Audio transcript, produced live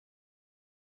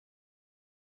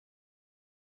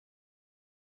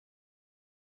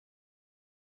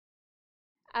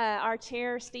Our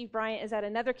chair, Steve Bryant, is at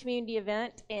another community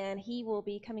event, and he will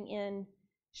be coming in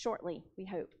shortly, we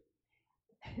hope.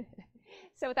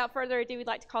 So without further ado, we'd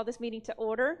like to call this meeting to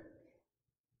order.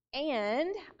 And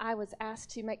I was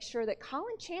asked to make sure that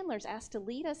Colin Chandler's asked to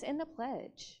lead us in the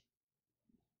pledge.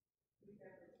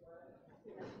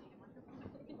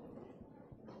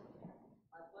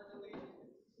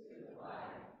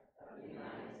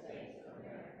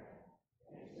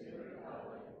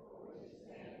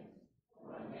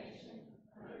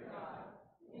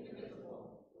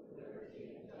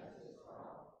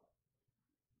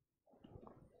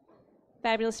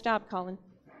 Fabulous job, Colin.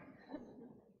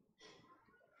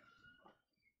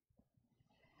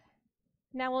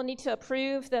 Now we'll need to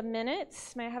approve the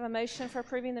minutes. May I have a motion for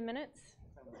approving the minutes?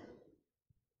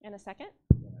 In a second.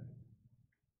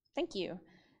 Thank you.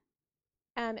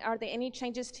 Are there any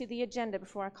changes to the agenda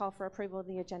before I call for approval of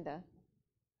the agenda?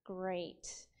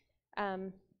 Great.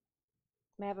 May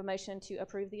I have a motion to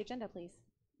approve the agenda, please?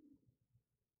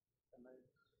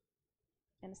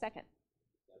 In a second.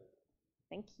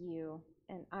 Thank you.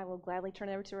 And I will gladly turn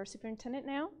it over to our superintendent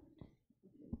now.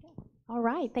 All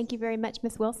right. Thank you very much,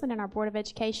 Ms. Wilson and our Board of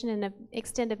Education, and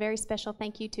extend a very special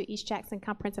thank you to East Jackson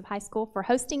Comprehensive High School for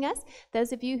hosting us.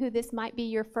 Those of you who this might be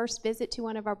your first visit to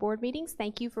one of our board meetings,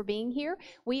 thank you for being here.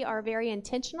 We are very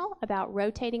intentional about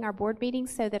rotating our board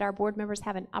meetings so that our board members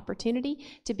have an opportunity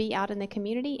to be out in the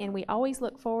community, and we always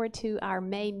look forward to our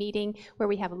May meeting where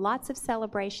we have lots of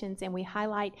celebrations and we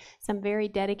highlight some very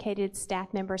dedicated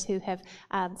staff members who have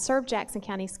served Jackson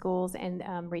County Schools and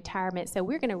retirement. So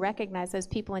we're going to recognize those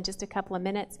people in just a couple of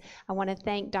minutes. I want to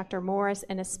thank Dr. Morris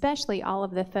and especially all of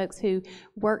the folks who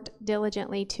worked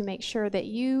diligently to make sure that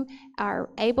you are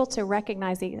able to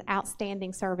recognize the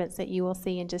outstanding servants that you will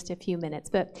see in just a few minutes.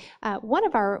 But one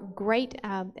of our great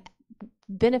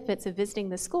benefits of visiting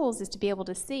the schools is to be able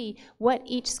to see what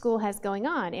each school has going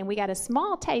on, and we got a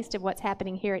small taste of what's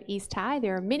happening here at East High.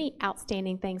 There are many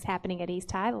outstanding things happening at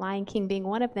East High, Lion King being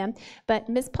one of them, but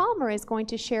Ms. Palmer is going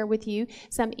to share with you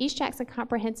some East Jackson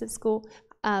Comprehensive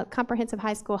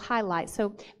High School highlights.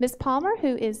 So Ms. Palmer,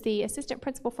 who is the Assistant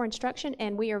Principal for Instruction,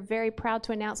 and we are very proud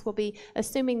to announce will be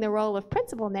assuming the role of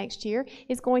principal next year,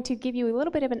 is going to give you a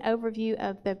little bit of an overview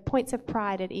of the points of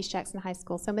pride at East Jackson High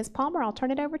School. So Ms. Palmer, I'll turn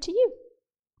it over to you.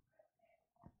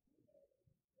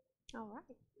 All right.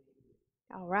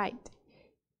 All right.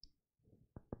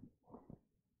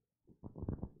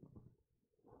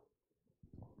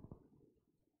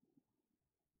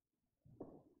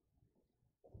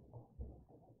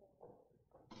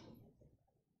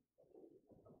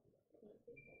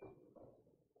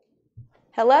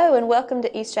 Hello and welcome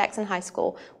to East Jackson High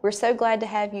School. We're so glad to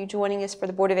have you joining us for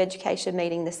the Board of Education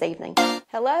meeting this evening.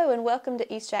 Hello and welcome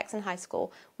to East Jackson High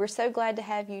School. We're so glad to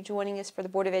have you joining us for the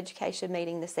Board of Education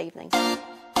meeting this evening.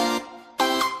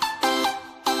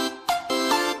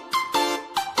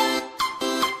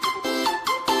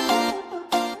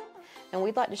 And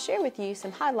we'd like to share with you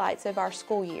some highlights of our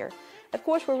school year. Of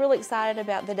course, we're really excited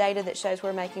about the data that shows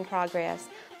we're making progress,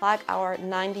 like our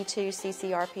 92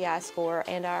 CCRPI score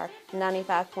and our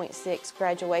 95.6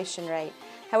 graduation rate.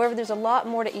 However, there's a lot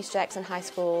more to East Jackson High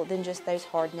School than just those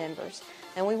hard numbers,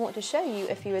 and we want to show you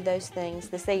a few of those things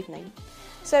this evening.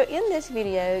 So in this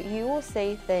video, you will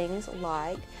see things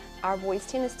like our boys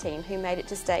tennis team who made it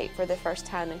to state for the first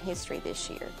time in history this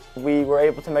year. We were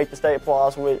able to make the state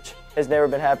applause, which has never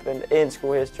been happened in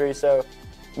school history. So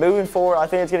moving forward, I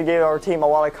think it's going to give our team a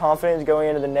lot of confidence going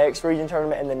into the next region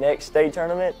tournament and the next state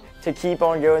tournament to keep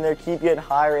on going there, keep getting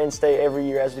higher in state every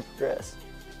year as we progress.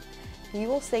 You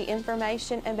will see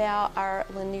information about our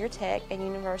Lanier Tech and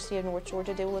University of North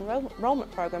Georgia dual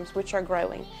enrollment programs, which are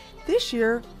growing. This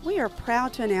year, we are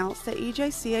proud to announce that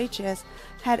EJCHS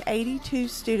had 82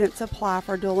 students apply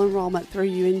for dual enrollment through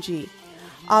UNG.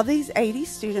 Of these 80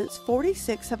 students,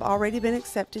 46 have already been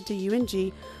accepted to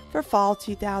UNG for fall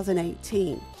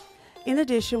 2018. In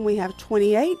addition, we have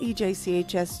 28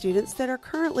 EJCHS students that are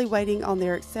currently waiting on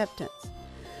their acceptance.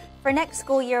 For next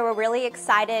school year, we're really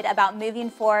excited about moving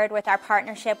forward with our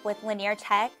partnership with Lanier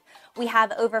Tech. We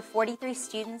have over 43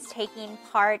 students taking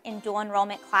part in dual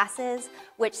enrollment classes,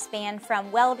 which span from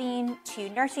welding to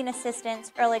nursing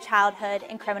assistants, early childhood,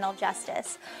 and criminal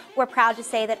justice. We're proud to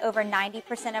say that over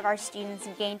 90% of our students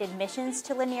gained admissions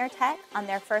to Lanier Tech on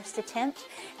their first attempt,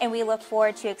 and we look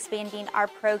forward to expanding our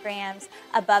programs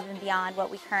above and beyond what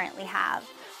we currently have.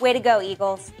 Way to go,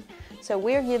 Eagles! So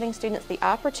we're giving students the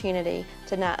opportunity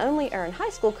to not only earn high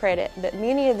school credit, but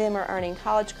many of them are earning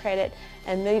college credit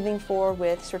and moving forward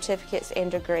with certificates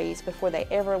and degrees before they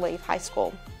ever leave high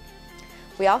school.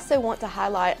 We also want to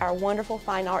highlight our wonderful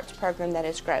fine arts program that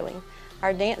is growing.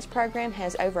 Our dance program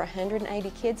has over 180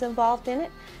 kids involved in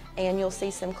it, and you'll see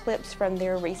some clips from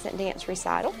their recent dance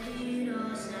recital.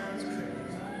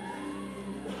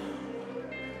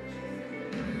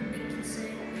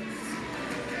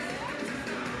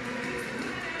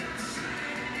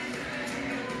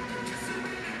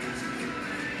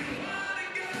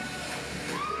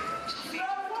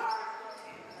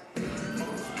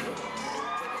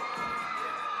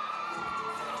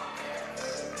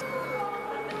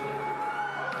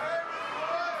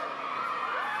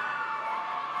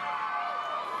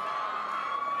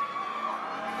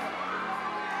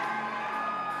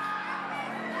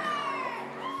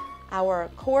 Our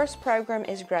chorus program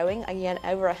is growing, again,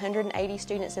 over 180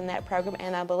 students in that program,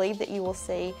 and I believe that you will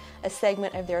see a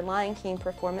segment of their Lion King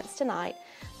performance tonight.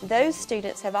 Those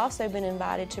students have also been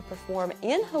invited to perform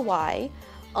in Hawaii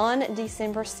on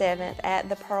December 7th at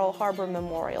the Pearl Harbor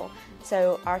Memorial.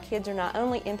 So our kids are not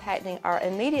only impacting our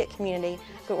immediate community,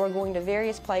 but we're going to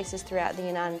various places throughout the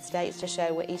United States to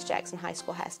show what East Jackson High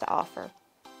School has to offer.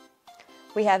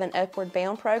 We have an Upward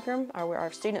Bound program, where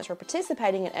our students are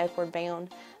participating in Upward Bound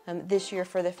this year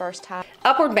for the first time.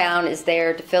 Upward Bound is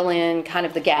there to fill in kind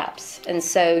of the gaps, and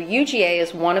so UGA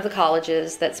is one of the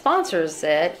colleges that sponsors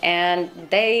it, and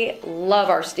they love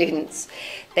our students.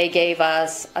 They gave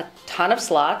us a ton of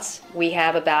slots. We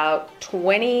have about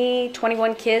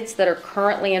 21 kids that are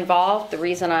currently involved. The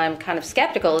reason I'm kind of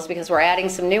skeptical is because we're adding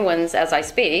some new ones as I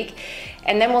speak,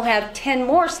 and then we'll have 10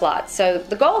 more slots. So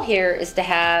the goal here is to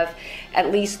have at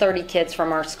least 30 kids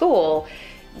from our school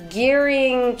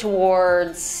gearing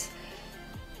towards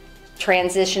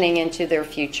transitioning into their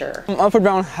future. Upward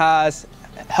Bound has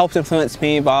helped influence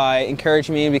me by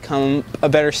encouraging me to become a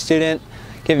better student,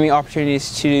 giving me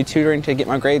opportunities to do tutoring to get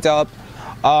my grades up,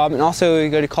 and also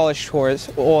go to college tours,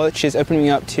 which is opening me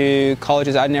up to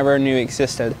colleges I never knew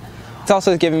existed. It's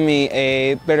also given me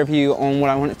a better view on what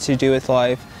I wanted to do with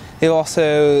life. They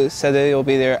also said that they will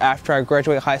be there after I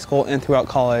graduate high school and throughout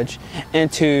college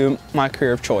into my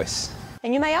career of choice.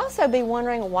 And you may also be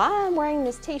wondering why I'm wearing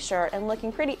this t-shirt and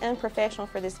looking pretty unprofessional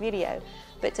for this video.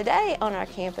 But today on our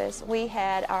campus, we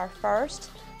had our first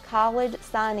college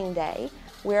signing day,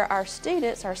 where our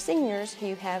students, our seniors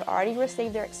who have already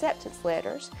received their acceptance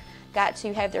letters, got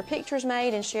to have their pictures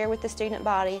made and share with the student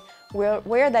body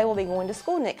where they will be going to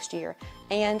school next year.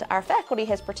 And our faculty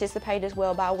has participated as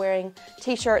well by wearing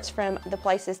t-shirts from the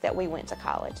places that we went to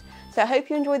college. So I hope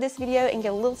you enjoyed this video and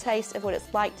get a little taste of what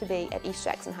it's like to be at East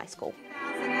Jackson High School.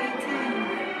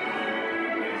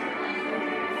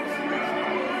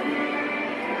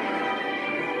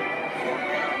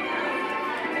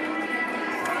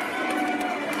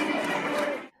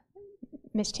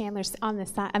 Miss Chandler's on the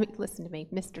side. I mean, listen to me.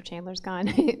 Mr. Chandler's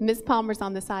gone. Miss Palmer's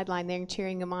on the sideline there and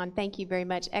cheering them on. Thank you very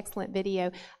much. Excellent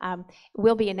video.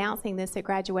 We'll be announcing this at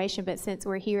graduation, but since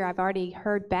we're here, I've already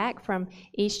heard back from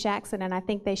East Jackson, and I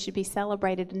think they should be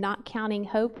celebrated. Not counting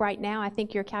Hope right now, I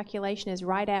think your calculation is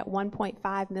right at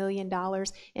 $1.5 million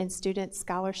in student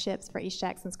scholarships for East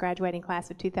Jackson's graduating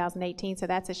class of 2018. So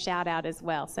that's a shout out as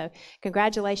well. So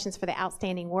congratulations for the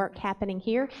outstanding work happening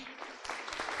here.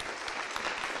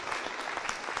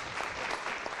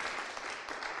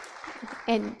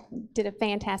 And did a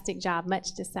fantastic job,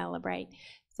 much to celebrate.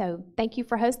 So thank you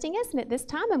for hosting us, and at this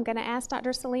time I'm going to ask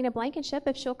Dr. Selena Blankenship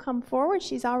if she'll come forward.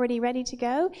 She's already ready to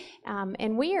go,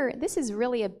 and this is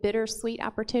really a bittersweet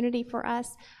opportunity for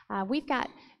us. We've got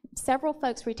several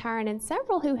folks retiring and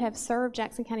several who have served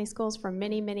Jackson County Schools for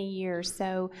many, many years.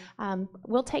 So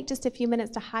we'll take just a few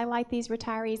minutes to highlight these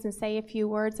retirees and say a few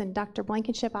words, and Dr.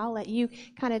 Blankenship, I'll let you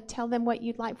kind of tell them what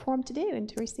you'd like for them to do and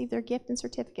to receive their gift and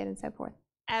certificate and so forth.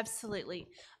 Absolutely.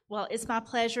 Well, it's my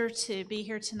pleasure to be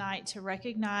here tonight to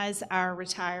recognize our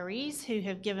retirees who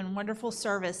have given wonderful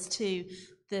service to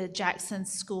the Jackson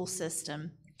school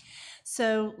system.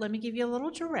 So let me give you a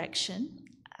little direction.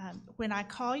 When I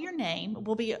call your name,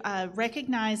 we'll be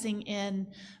recognizing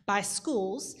by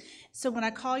schools. So when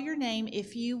I call your name,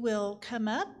 if you will come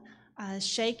up,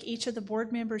 shake each of the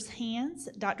board members' hands.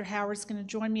 Dr. Howard's going to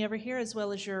join me over here, as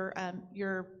well as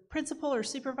your principal or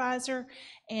supervisor,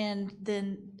 and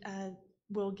then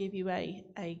we'll give you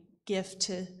a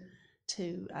gift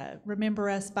to remember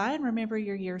us by and remember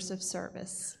your years of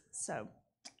service. So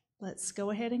let's go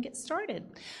ahead and get started.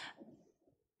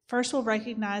 First, we'll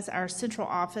recognize our central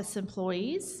office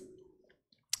employees.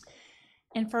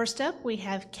 And first up, we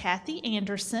have Kathy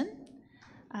Anderson,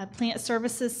 Plant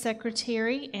Services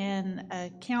Secretary and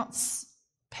Accounts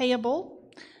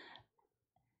Payable.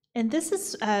 And this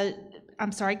is,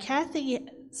 Kathy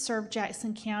served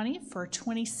Jackson County for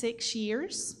 26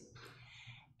 years.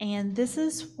 And this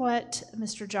is what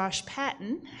Mr. Josh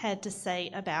Patton had to say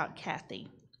about Kathy.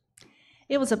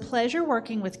 It was a pleasure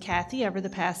working with Kathy over the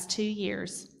past 2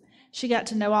 years. She got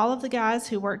to know all of the guys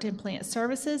who worked in plant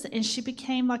services, and she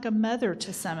became like a mother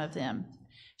to some of them.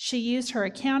 She used her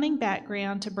accounting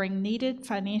background to bring needed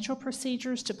financial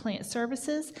procedures to plant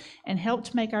services and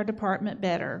helped make our department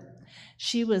better.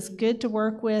 She was good to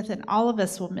work with, and all of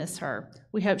us will miss her.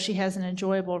 We hope she has an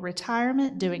enjoyable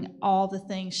retirement doing all the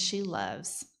things she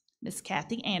loves. Miss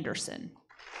Kathy Anderson.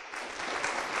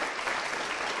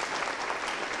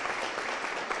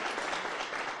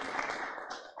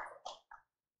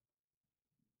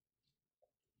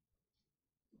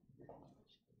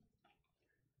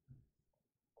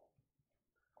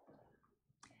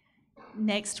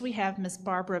 Next, we have Ms.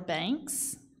 Barbara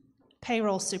Banks,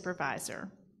 payroll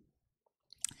supervisor.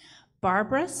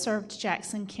 Barbara served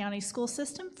Jackson County School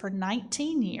System for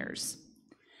 19 years.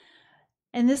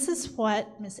 And this is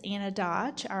what Ms. Anna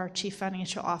Dodge, our Chief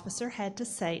Financial Officer, had to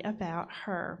say about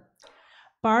her.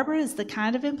 Barbara is the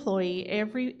kind of employee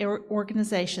every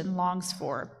organization longs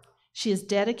for. She is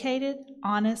dedicated,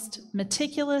 honest,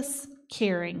 meticulous,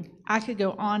 caring. I could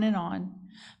go on and on.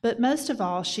 But most of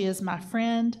all, she is my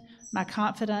friend, my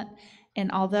confidant, and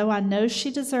although I know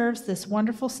she deserves this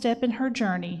wonderful step in her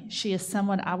journey, she is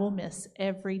someone I will miss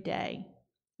every day.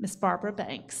 Miss Barbara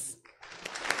Banks.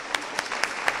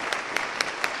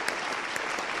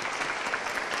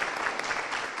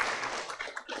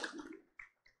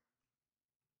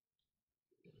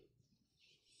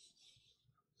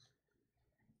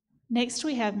 Next,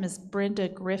 we have Ms. Brenda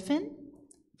Griffin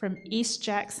from East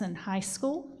Jackson High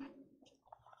School.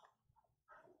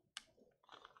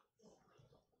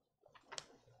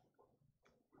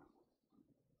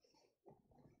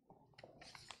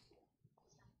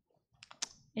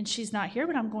 And she's not here,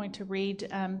 but I'm going to read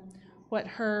what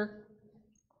her...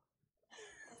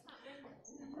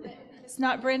 It's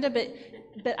not Brenda,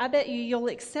 but I bet you'll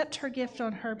accept her gift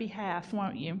on her behalf,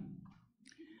 won't you?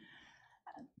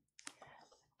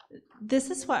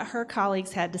 This is what her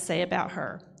colleagues had to say about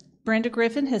her. Brenda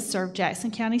Griffin has served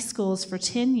Jackson County Schools for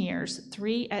 10 years,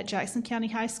 3 at Jackson County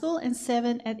High School and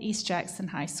 7 at East Jackson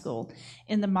High School,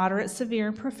 in the moderate, severe,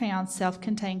 and profound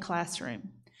self-contained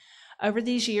classroom. Over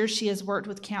these years, she has worked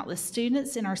with countless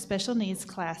students in our special needs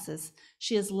classes.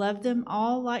 She has loved them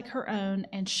all like her own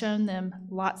and shown them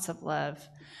lots of love.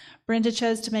 Brenda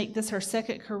chose to make this her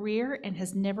second career and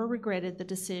has never regretted the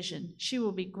decision. She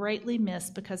will be greatly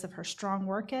missed because of her strong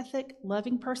work ethic,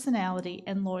 loving personality,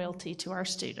 and loyalty to our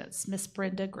students. Miss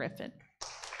Brenda Griffin.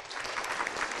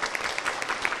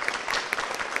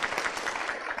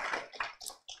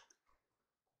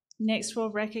 Next, we'll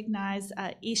recognize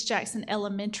East Jackson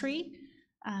Elementary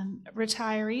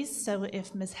retirees. So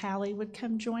if Ms. Hallie would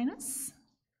come join us.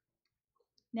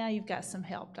 Now you've got some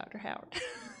help, Dr. Howard.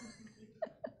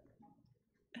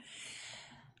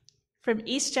 From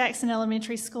East Jackson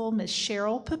Elementary School, Ms.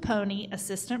 Cheryl Paponi,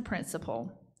 Assistant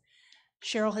Principal.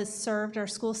 Cheryl has served our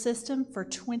school system for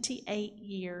 28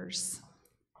 years.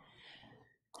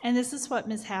 And this is what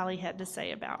Ms. Hallie had to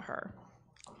say about her.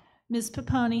 Ms.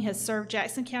 Paponi has served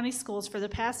Jackson County Schools for the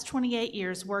past 28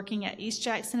 years, working at East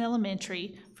Jackson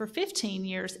Elementary for 15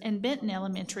 years and Benton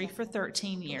Elementary for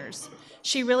 13 years.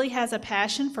 She really has a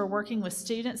passion for working with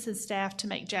students and staff to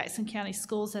make Jackson County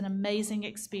Schools an amazing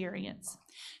experience.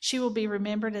 She will be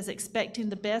remembered as expecting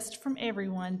the best from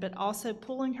everyone, but also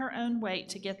pulling her own weight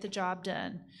to get the job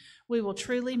done. We will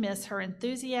truly miss her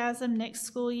enthusiasm next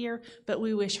school year, but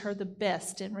we wish her the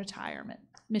best in retirement.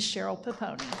 Ms. Cheryl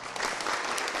Paponi.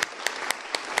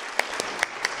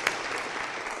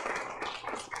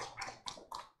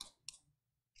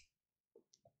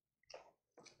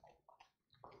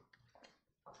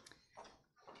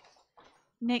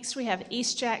 Next, we have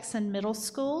East Jackson Middle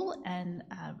School, and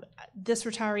this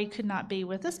retiree could not be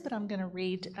with us, but I'm going to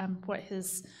read what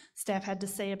his staff had to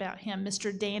say about him.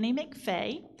 Mr. Danny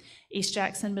McFay, East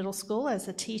Jackson Middle School as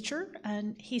a teacher,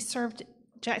 and he served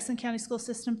Jackson County School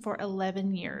System for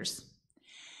 11 years.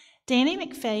 Danny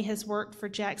McFay has worked for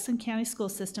Jackson County School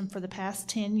System for the past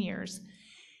 10 years.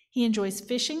 He enjoys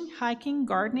fishing, hiking,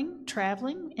 gardening,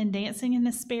 traveling, and dancing in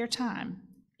his spare time.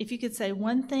 If you could say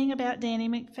one thing about Danny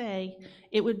McFay,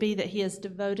 it would be that he is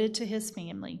devoted to his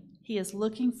family. He is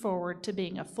looking forward to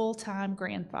being a full-time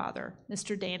grandfather.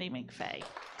 Mr. Danny McFay.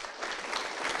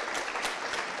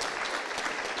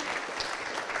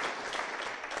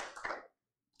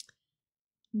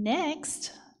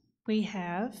 Next, we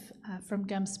have from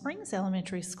Gum Springs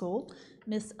Elementary School,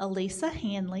 Miss Elisa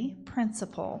Hanley,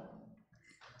 principal.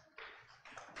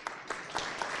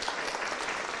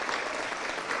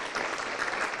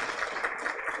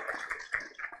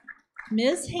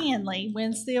 Ms. Hanley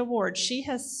wins the award. She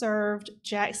has served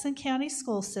Jackson County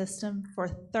School System for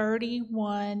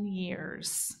 31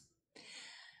 years.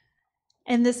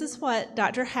 And this is what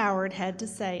Dr. Howard had to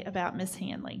say about Ms.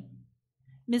 Hanley.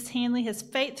 Ms. Hanley has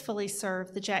faithfully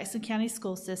served the Jackson County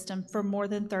School System for more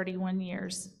than 31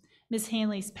 years. Ms.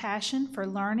 Hanley's passion for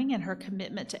learning and her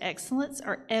commitment to excellence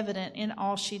are evident in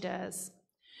all she does.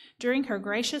 During her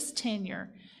gracious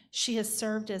tenure, she has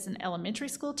served as an elementary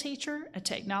school teacher, a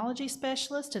technology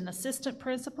specialist, an assistant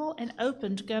principal, and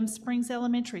opened Gum Springs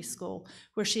Elementary School,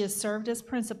 where she has served as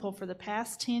principal for the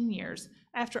past 10 years,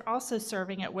 after also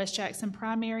serving at West Jackson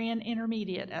Primary and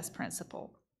Intermediate as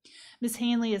principal. Ms.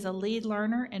 Hanley is a lead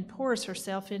learner and pours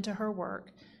herself into her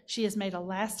work. She has made a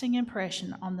lasting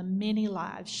impression on the many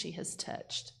lives she has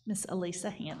touched. Ms. Elisa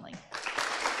Hanley.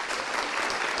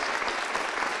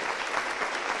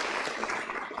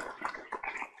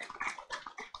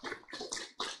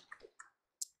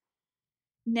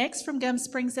 Next, from Gum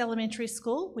Springs Elementary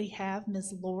School, we have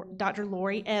Dr.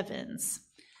 Lori Evans.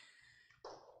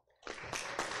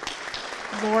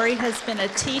 Lori has been a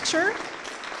teacher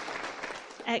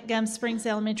at Gum Springs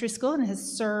Elementary School and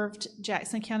has served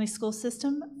Jackson County School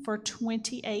System for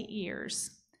 28 years.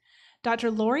 Dr.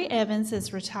 Lori Evans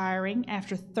is retiring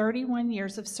after 31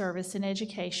 years of service in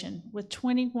education, with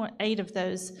 28 of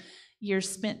those years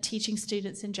spent teaching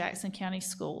students in Jackson County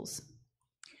schools.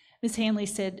 Ms. Hanley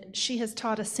said she has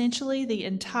taught essentially the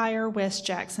entire West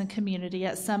Jackson community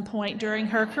at some point during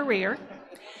her career,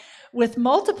 with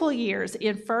multiple years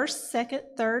in 1st, 2nd,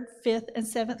 3rd, 5th, and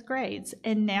 7th grades,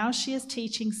 and now she is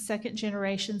teaching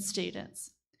second-generation students.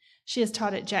 She has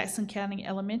taught at Jackson County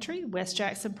Elementary, West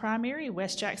Jackson Primary,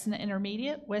 West Jackson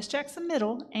Intermediate, West Jackson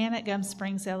Middle, and at Gum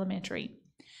Springs Elementary.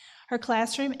 Her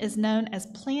classroom is known as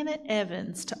Planet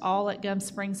Evans to all at Gum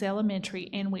Springs Elementary,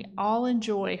 and we all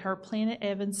enjoy her Planet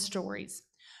Evans stories.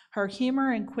 Her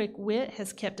humor and quick wit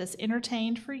has kept us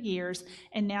entertained for years,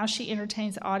 and now she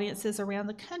entertains audiences around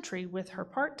the country with her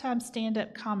part-time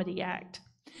stand-up comedy act.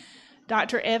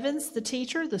 Dr. Evans, the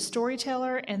teacher, the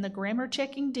storyteller, and the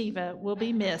grammar-checking diva will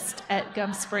be missed at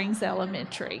Gum Springs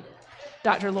Elementary.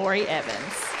 Dr. Lori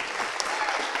Evans.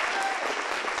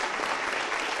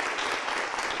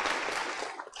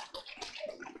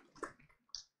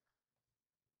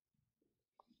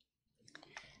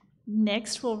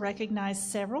 Next, we'll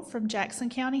recognize several from Jackson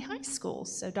County High School.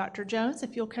 So Dr. Jones,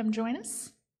 if you'll come join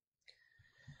us.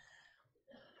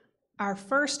 Our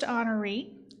first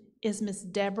honoree is Ms.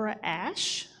 Deborah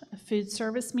Ash, a food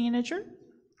service manager.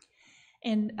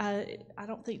 And I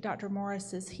don't think Dr.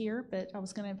 Morris is here, but I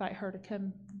was going to invite her to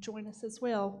come join us as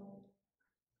well.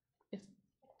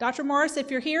 Dr. Morris,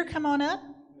 if you're here, come on up.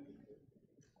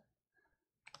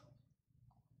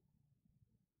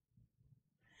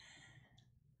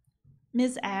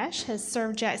 Ms. Ash has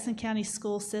served Jackson County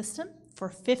School System for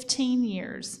 15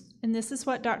 years, and this is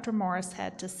what Dr. Morris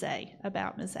had to say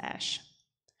about Ms. Ash.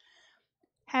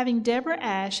 Having Deborah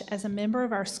Ash as a member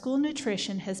of our school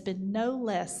nutrition has been no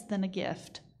less than a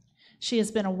gift. She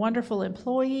has been a wonderful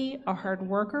employee, a hard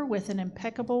worker with an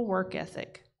impeccable work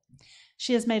ethic.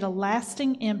 She has made a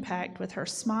lasting impact with her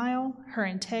smile, her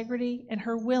integrity, and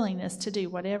her willingness to do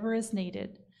whatever is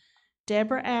needed.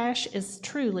 Deborah Ash is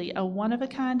truly a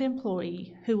one-of-a-kind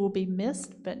employee who will be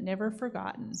missed but never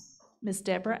forgotten. Ms.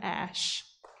 Deborah Ash.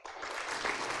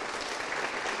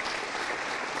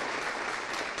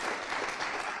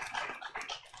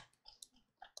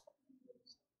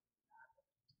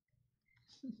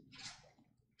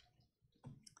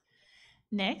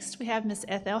 Next, we have Ms.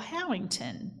 Ethel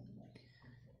Howington,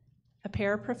 a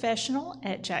paraprofessional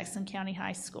at Jackson County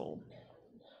High School.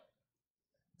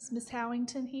 Is Ms.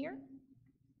 Howington here?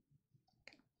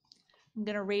 I'm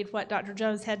going to read what Dr.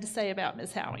 Jones had to say about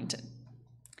Ms. Howington.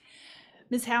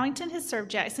 Ms. Howington has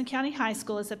served Jackson County High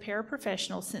School as a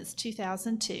paraprofessional since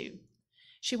 2002.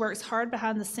 She works hard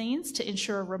behind the scenes to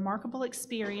ensure a remarkable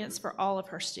experience for all of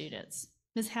her students.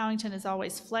 Ms. Howington is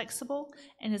always flexible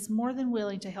and is more than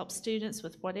willing to help students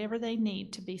with whatever they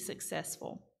need to be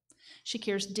successful. She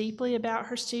cares deeply about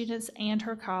her students and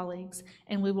her colleagues,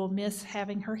 and we will miss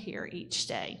having her here each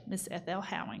day. Ms. Ethel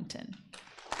Howington.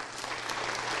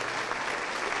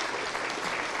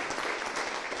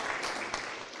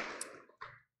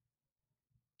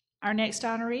 Our next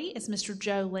honoree is Mr.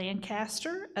 Joe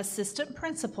Lancaster, Assistant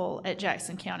Principal at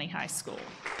Jackson County High School.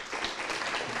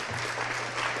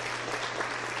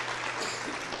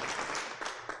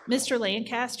 Mr.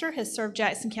 Lancaster has served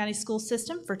Jackson County School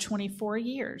System for 24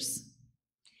 years.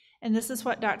 And this is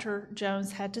what Dr.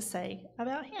 Jones had to say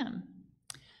about him.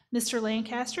 Mr.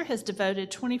 Lancaster has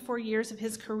devoted 24 years of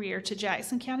his career to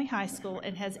Jackson County High School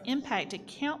and has impacted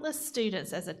countless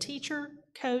students as a teacher,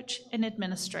 coach, and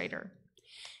administrator.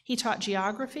 He taught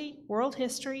geography, world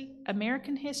history,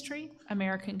 American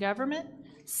government,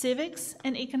 civics,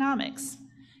 and economics.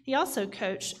 He also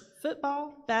coached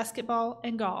football, basketball,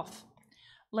 and golf.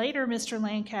 Later, Mr.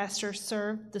 Lancaster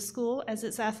served the school as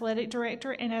its athletic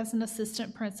director and as an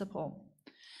assistant principal.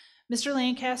 Mr.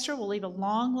 Lancaster will leave a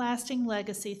long-lasting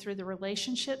legacy through the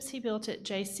relationships he built at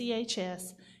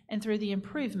EJCHS and through the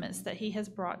improvements that he has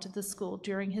brought to the school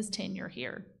during his tenure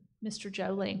here. Mr.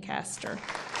 Joe Lancaster.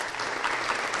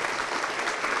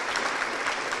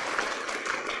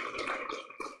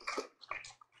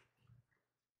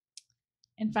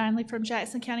 And finally, from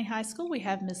Jackson County High School, we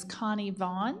have Ms. Connie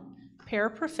Vaughn,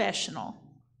 paraprofessional.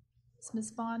 Is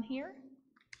Ms. Vaughn here?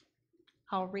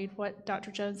 I'll read what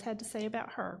Dr. Jones had to say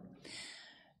about her.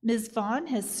 Ms. Vaughn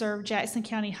has served Jackson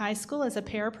County High School as a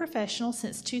paraprofessional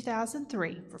since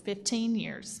 2003 for 15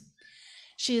 years.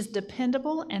 She is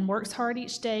dependable and works hard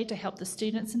each day to help the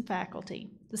students and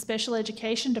faculty. The special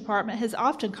education department has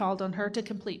often called on her to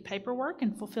complete paperwork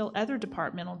and fulfill other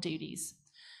departmental duties.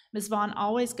 Ms. Vaughn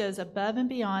always goes above and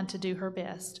beyond to do her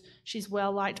best. She's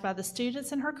well liked by the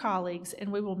students and her colleagues,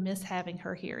 and we will miss having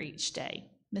her here each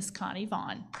day. Ms. Connie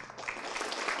Vaughn.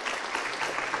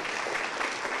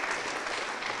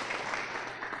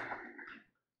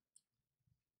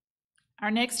 Our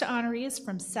next honoree is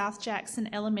from South Jackson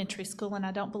Elementary School, and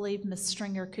I don't believe Ms.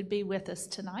 Stringer could be with us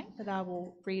tonight, but I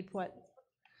will read what.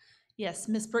 Yes,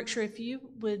 Ms. Brookshire, if you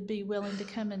would be willing to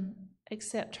come and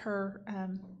accept her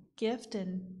gift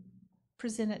and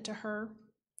present it to her,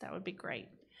 that would be great.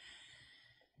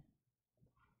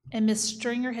 And Ms.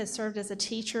 Stringer has served as a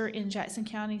teacher in Jackson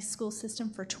County school system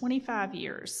for 25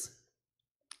 years.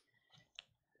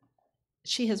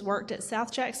 She has worked at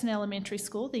South Jackson Elementary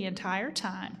School the entire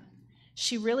time.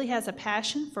 She really has a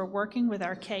passion for working with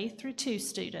our K-2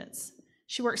 students.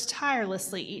 She works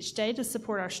tirelessly each day to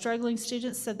support our struggling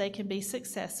students so they can be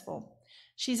successful.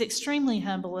 She's extremely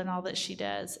humble in all that she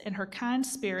does, and her kind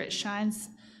spirit shines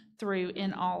through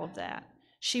in all of that.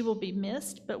 She will be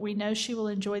missed, but we know she will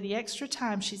enjoy the extra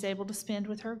time she's able to spend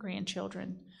with her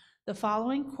grandchildren. The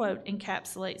following quote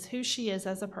encapsulates who she is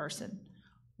as a person.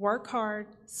 Work hard,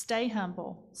 stay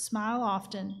humble, smile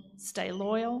often, stay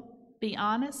loyal, be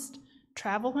honest,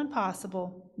 travel when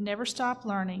possible, never stop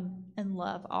learning, and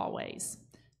love always.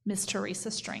 Ms.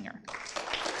 Teresa Stringer.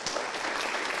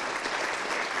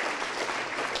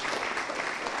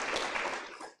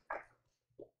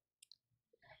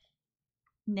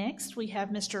 Next, we have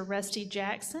Mr. Rusty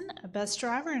Jackson, a bus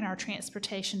driver in our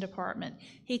transportation department.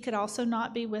 He could also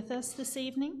not be with us this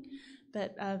evening,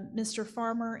 but Mr.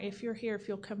 Farmer, if you're here, if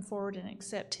you'll come forward and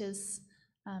accept his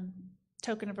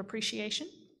token of appreciation.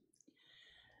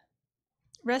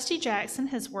 Rusty Jackson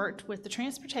has worked with the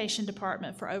transportation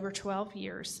department for over 12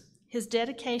 years. His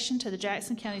dedication to the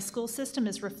Jackson County school system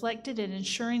is reflected in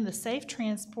ensuring the safe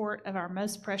transport of our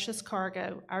most precious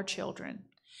cargo, our children.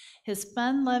 His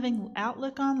fun-loving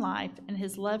outlook on life and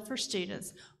his love for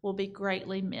students will be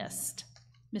greatly missed.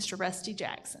 Mr. Rusty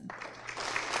Jackson.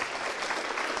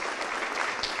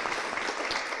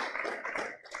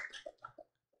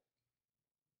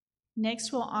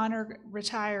 Next, we'll honor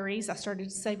retirees. I started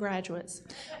to say graduates.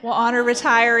 We'll honor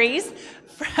retirees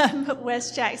from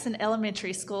West Jackson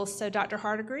Elementary School. So, Dr.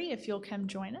 Hardigree, if you'll come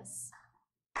join us.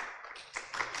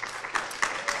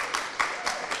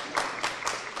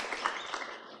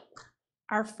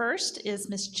 Our first is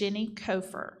Miss Jenny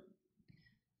Kofer.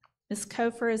 Ms.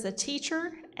 Kofer is a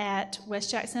teacher at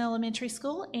West Jackson Elementary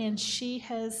School, and she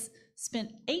has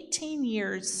spent 18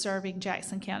 years serving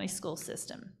Jackson County school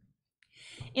system.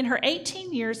 In her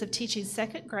 18 years of teaching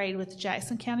second grade with the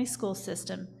Jackson County school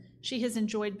system, she has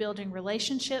enjoyed building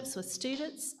relationships with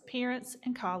students, parents,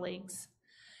 and colleagues.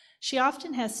 She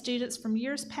often has students from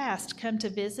years past come to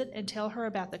visit and tell her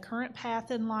about the current path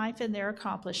in life and their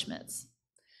accomplishments.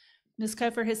 Ms.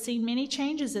 Kofer has seen many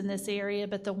changes in this area,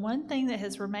 but the one thing that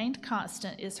has remained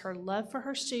constant is her love for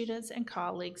her students and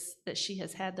colleagues that she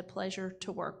has had the pleasure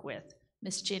to work with.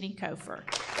 Ms. Jenny Kofer.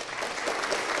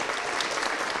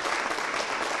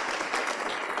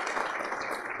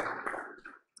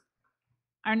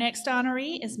 Our next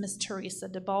honoree is Ms. Teresa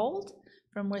DeBold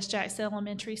from West Jackson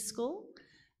Elementary School,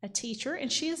 a teacher,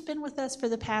 and she has been with us for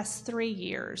the past 3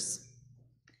 years.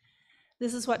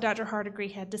 This is what Dr. Hardigree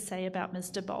had to say about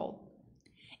Ms. DeBold.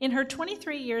 In her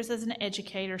 23 years as an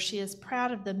educator, she is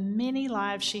proud of the many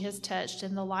lives she has touched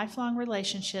and the lifelong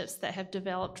relationships that have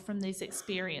developed from these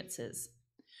experiences.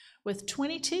 With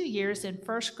 22 years in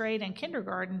first grade and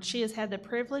kindergarten, she has had the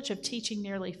privilege of teaching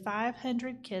nearly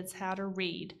 500 kids how to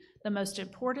read, the most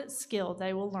important skill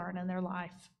they will learn in their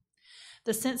life.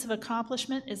 The sense of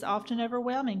accomplishment is often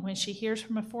overwhelming when she hears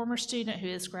from a former student who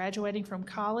is graduating from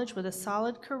college with a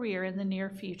solid career in the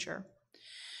near future.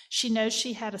 She knows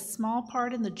she had a small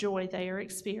part in the joy they are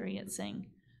experiencing.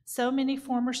 So many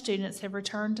former students have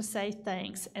returned to say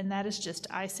thanks, and that is just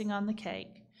icing on the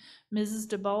cake. Mrs.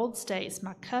 DeBold states,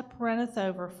 "My cup runneth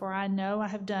over, for I know I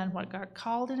have done what God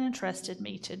called and entrusted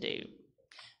me to do."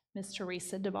 Ms.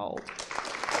 Teresa DeBold.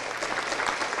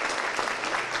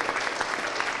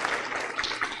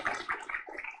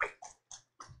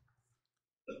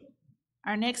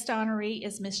 Our next honoree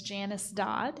is Miss Janice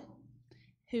Dodd,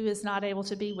 who is not able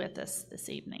to be with us this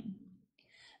evening.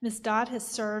 Ms. Dodd has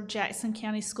served Jackson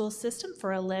County School System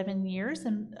for 11 years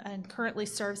and currently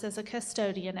serves as a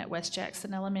custodian at West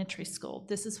Jackson Elementary School.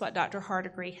 This is what Dr.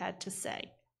 Hardegree had to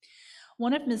say.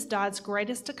 One of Ms. Dodd's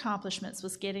greatest accomplishments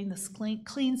was getting the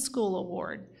Clean School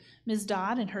Award. Ms.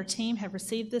 Dodd and her team have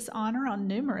received this honor on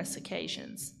numerous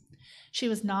occasions. She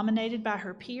was nominated by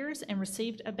her peers and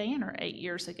received a banner 8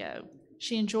 years ago.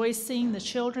 She enjoys seeing the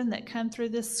children that come through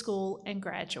this school and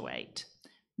graduate.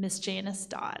 Ms. Janice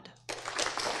Dodd.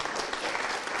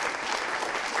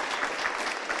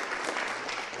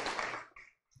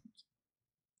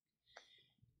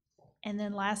 And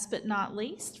then last but not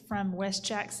least, from West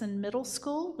Jackson Middle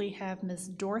School, we have Ms.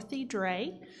 Dorothy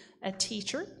Dre, a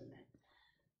teacher.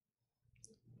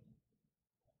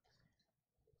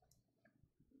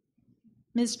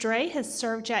 Ms. Dre has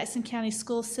served Jackson County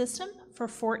School System for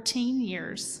 14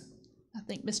 years. I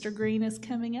think Mr. Green is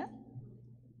coming up.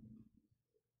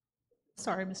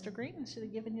 Sorry, Mr. Green, I should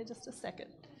have given you just a second.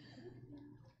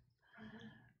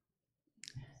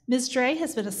 Ms. Dre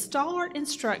has been a stalwart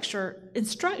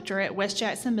instructor at West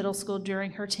Jackson Middle School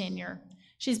during her tenure.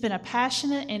 She's been a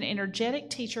passionate and energetic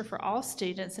teacher for all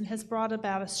students and has brought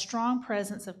about a strong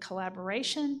presence of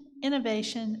collaboration,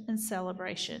 innovation, and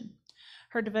celebration.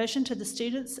 Her devotion to the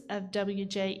students of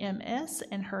WJMS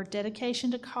and her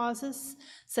dedication to causes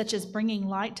such as bringing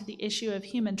light to the issue of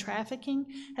human trafficking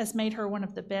has made her one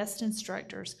of the best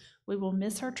instructors. We will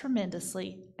miss her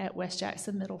tremendously at West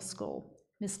Jackson Middle School.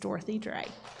 Ms. Dorothy Dre.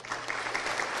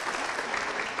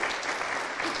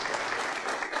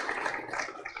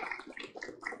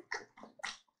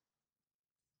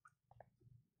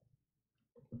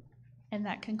 And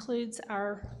that concludes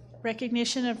our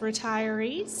recognition of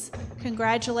retirees.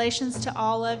 Congratulations to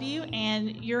all of you,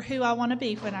 and you're who I want to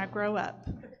be when I grow up.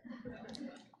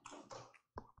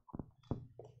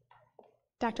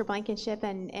 Dr. Blankenship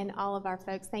and all of our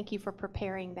folks, thank you for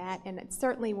preparing that. And I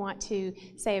certainly want to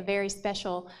say a very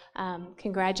special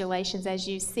congratulations. As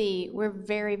you see, we're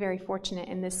very, very fortunate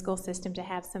in this school system to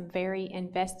have some very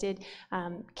invested,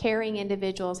 caring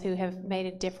individuals who have made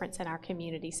a difference in our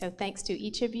community. So thanks to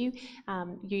each of you.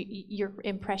 Your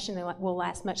impression will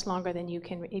last much longer than you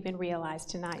can even realize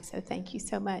tonight. So thank you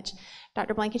so much.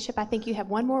 Dr. Blankenship, I think you have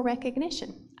one more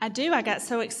recognition. I do. I got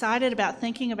so excited about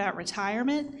thinking about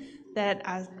retirement that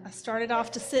I started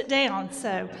off to sit down,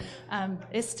 so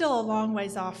it's still a long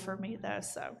ways off for me, though.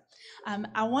 So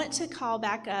I want to call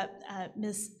back up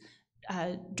Ms.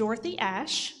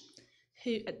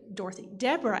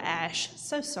 Deborah Ash,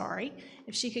 so sorry,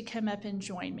 if she could come up and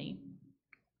join me.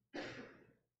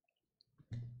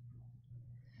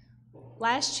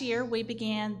 Last year, we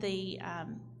began the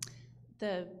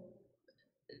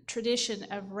tradition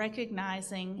of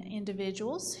recognizing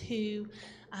individuals who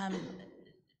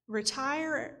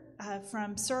retire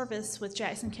from service with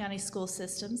Jackson County School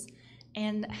Systems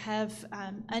and have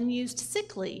unused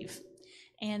sick leave.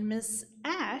 And Ms.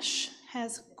 Ash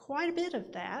has quite a bit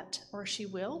of that, or she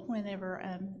will whenever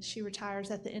she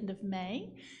retires at the end of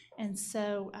May. And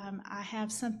so I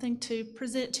have something to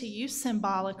present to you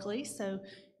symbolically, so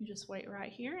you just wait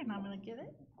right here and I'm going to give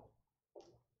it.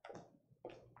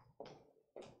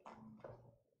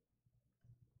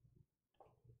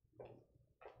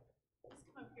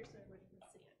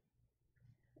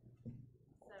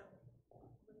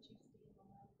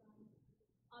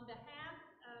 On behalf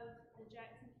of the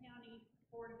Jackson County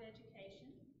Board of Education,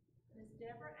 Ms.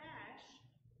 Deborah Ash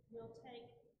will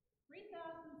take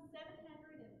 $3,750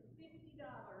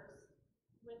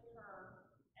 with her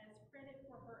as credit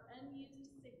for her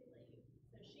unused sick leave.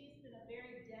 So she's been a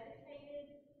very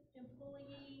dedicated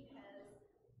employee, has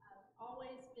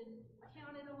always been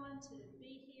counted on to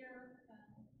be here,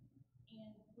 and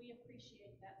we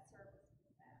appreciate that service,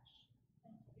 Ms. Ash.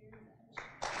 Thank you very much.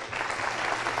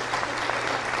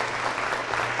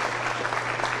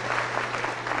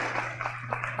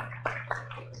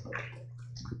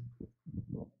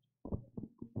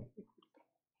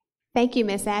 Thank you,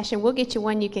 Miss Ash, and we'll get you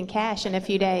one you can cash in a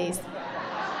few days.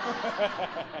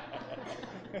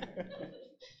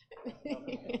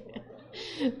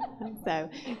 So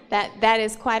that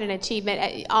is quite an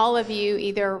achievement. All of you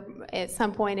either at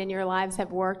some point in your lives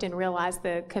have worked and realized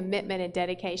the commitment and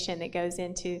dedication that goes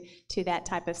into that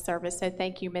type of service. So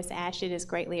thank you, Ms. Ash. It is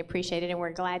greatly appreciated, and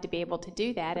we're glad to be able to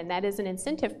do that. And that is an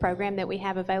incentive program that we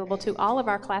have available to all of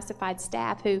our classified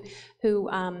staff who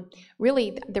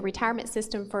really, the retirement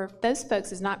system for those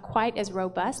folks is not quite as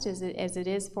robust as it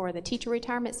is for the teacher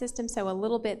retirement system. So a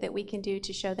little bit that we can do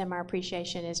to show them our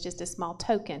appreciation is just a small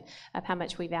token of how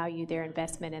much we value their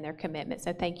investment and their commitment.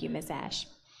 So thank you, Ms. Ash.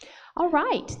 All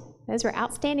right, those are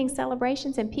outstanding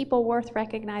celebrations and people worth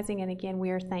recognizing, and again, we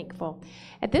are thankful.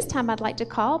 At this time, I'd like to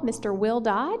call Mr. Will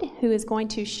Dodd, who is going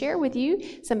to share with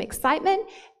you some excitement.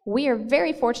 We are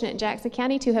very fortunate in Jackson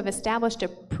County to have established a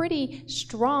pretty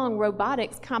strong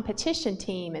robotics competition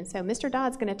team, and so Mr.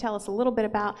 Dodd's going to tell us a little bit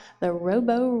about the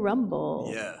Robo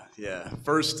Rumble. Yeah.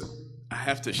 First, I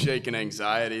have to shake an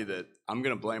anxiety that I'm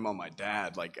going to blame on my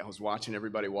dad. Like, I was watching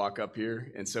everybody walk up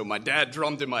here, and so my dad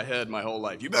drummed in my head my whole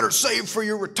life, you better save for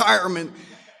your retirement.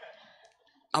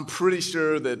 I'm pretty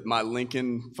sure that my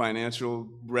Lincoln financial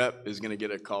rep is going to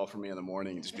get a call from me in the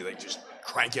morning and just be like, just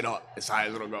crank it up as high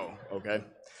as it'll go, okay?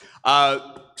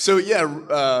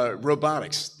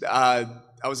 Robotics. I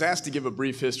was asked to give a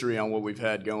brief history on what we've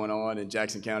had going on in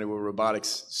Jackson County with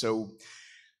robotics. So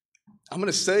I'm going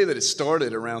to say that it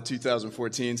started around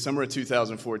 2014, summer of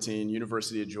 2014.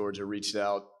 University of Georgia reached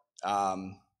out,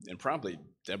 and probably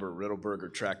Deborah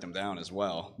Riddleberger tracked them down as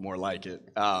well, more like it.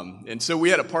 And so we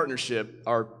had a partnership,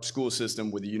 our school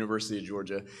system, with the University of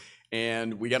Georgia,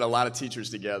 and we got a lot of teachers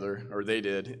together, or they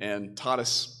did, and taught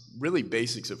us really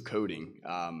basics of coding.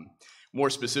 More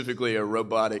specifically, a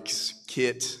robotics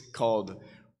kit called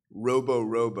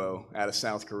Robo out of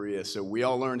South Korea. So we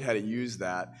all learned how to use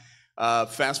that.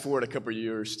 Fast forward a couple of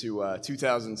years to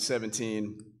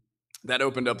 2017, that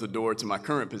opened up the door to my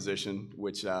current position,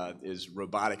 which is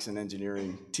robotics and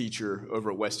engineering teacher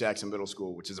over at West Jackson Middle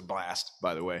School, which is a blast,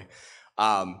 by the way.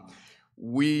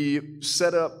 We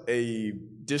set up a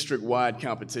district-wide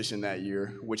competition that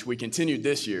year, which we continued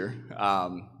this year,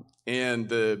 and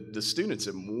the students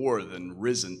have more than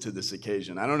risen to this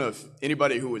occasion. I don't know if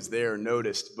anybody who was there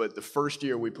noticed, but the first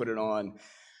year we put it on,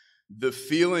 the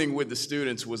feeling with the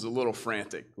students was a little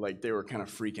frantic. Like, they were kind of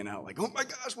freaking out, like, oh my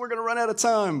gosh, we're gonna run out of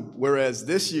time. Whereas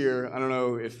this year, I don't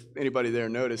know if anybody there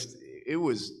noticed, it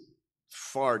was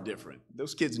far different.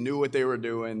 Those kids knew what they were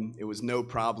doing. It was no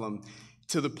problem,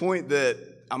 to the point that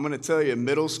I'm gonna tell you,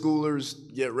 middle schoolers,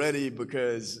 get ready,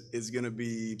 because it's gonna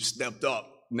be stepped up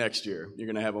next year. You're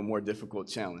gonna have a more difficult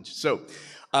challenge. So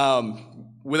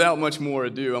without much more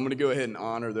ado, I'm gonna go ahead and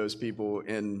honor those people,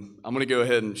 and I'm gonna go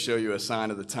ahead and show you a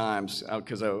sign of the times,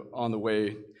 because on the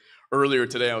way earlier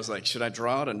today, I was like, should I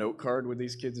draw out a note card with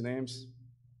these kids' names?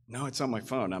 No, it's on my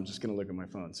phone. I'm just gonna look at my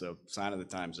phone, so sign of the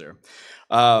times there.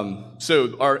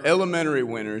 So our elementary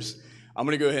winners, I'm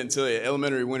gonna go ahead and tell you,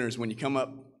 elementary winners, when you come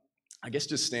up, I guess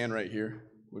just stand right here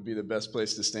would be the best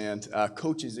place to stand.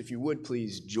 Coaches, if you would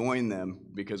please join them,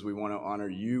 because we want to honor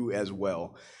you as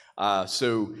well.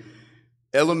 So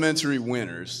elementary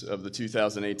winners of the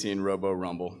 2018 Robo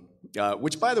Rumble,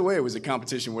 which, by the way, was a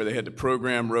competition where they had to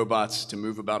program robots to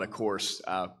move about a course,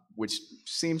 which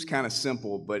seems kind of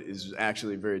simple, but is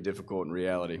actually very difficult in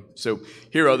reality. So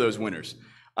here are those winners.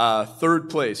 Third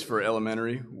place for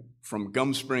elementary, from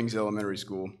Gum Springs Elementary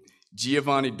School,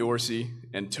 Giovanni Dorsey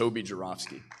and Toby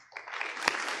Jarofsky.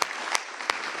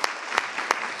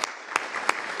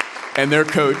 And their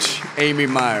coach, Amy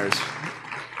Myers.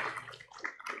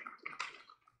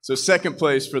 So second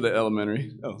place for the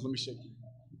elementary. Oh, let me shake you.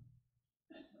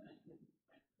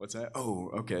 What's that? Oh,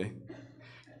 okay.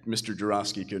 Mr.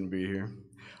 Jarofsky couldn't be here.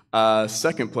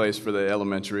 Second place for the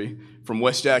elementary, from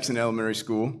West Jackson Elementary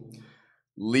School,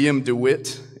 Liam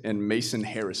DeWitt and Mason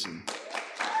Harrison.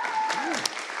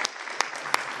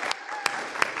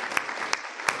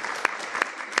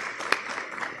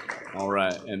 All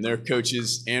right, and their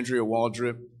coaches, Andrea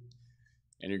Waldrip,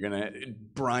 and you're gonna,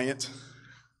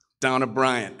 Donna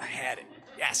Bryant. I had it,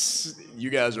 yes.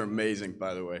 You guys are amazing,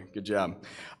 by the way, good job.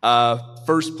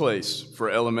 First place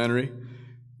for elementary,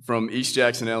 from East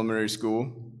Jackson Elementary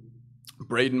School,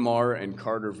 Braden Marr and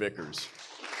Carter Vickers.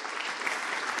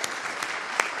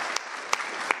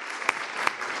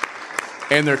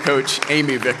 And their coach,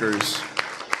 Amy Vickers.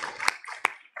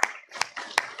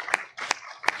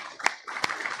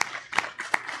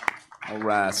 All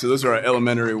right, so those are our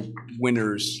elementary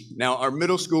winners. Now, our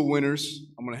middle school winners,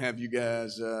 I'm going to have you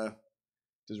guys,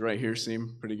 does right here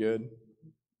seem pretty good?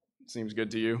 Seems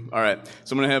good to you? All right,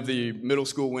 so I'm going to have the middle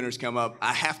school winners come up.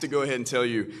 I have to go ahead and tell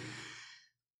you,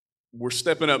 we're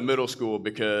stepping up middle school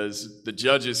because the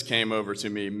judges came over to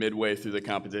me midway through the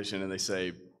competition and they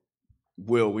say,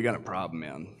 Will, we got a problem,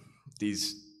 man.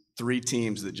 These 3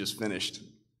 teams that just finished,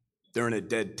 they're in a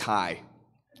dead tie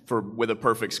with a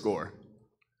perfect score,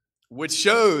 which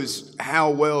shows how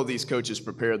well these coaches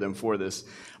prepare them for this.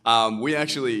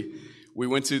 We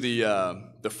went to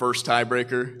the first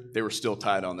tiebreaker. They were still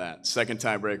tied on that. Second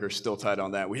tiebreaker, still tied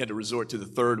on that. We had to resort to the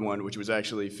third one, which was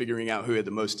actually figuring out who had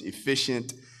the most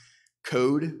efficient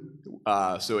code.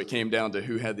 So it came down to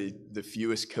who had the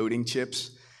fewest coding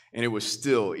chips, and it was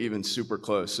still even super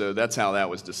close. So that's how that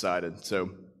was decided.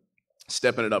 So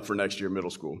stepping it up for next year, middle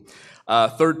school.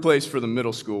 Third place for the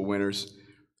middle school winners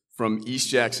from East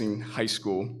Jackson High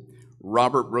School,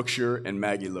 Robert Brookshire and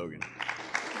Maggie Logan.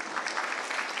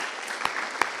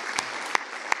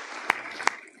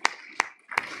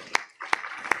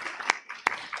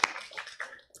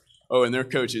 Oh, and their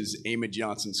coach is Amy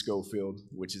Johnson Schofield,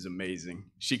 which is amazing.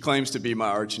 She claims to be my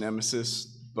arch nemesis,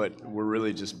 but we're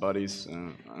really just buddies. I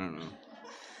don't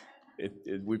know.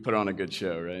 We put on a good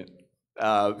show,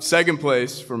 right? Second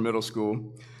place for middle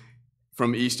school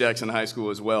from East Jackson High School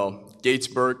as well, Gates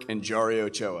Burke and Jari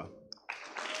Ochoa.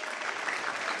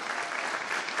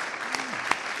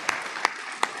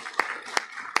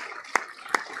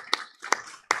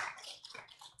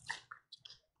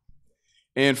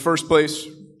 And first place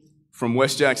from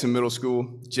West Jackson Middle School,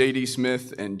 J.D.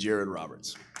 Smith and Jared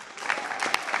Roberts.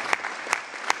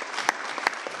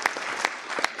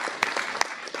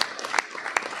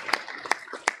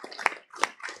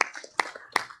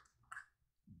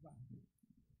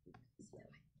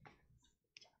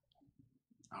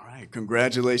 All right,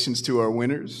 congratulations to our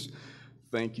winners.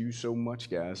 Thank you so much,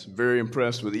 guys. Very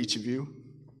impressed with each of you.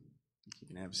 You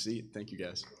can have a seat. Thank you,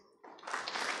 guys.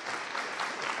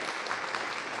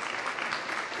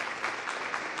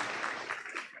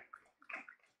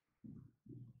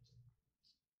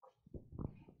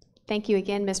 Thank you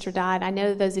again, Mr. Dodd. I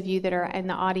know those of you that are in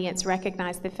the audience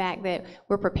recognize the fact that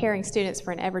we're preparing students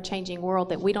for an ever-changing world,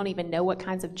 that we don't even know what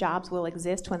kinds of jobs will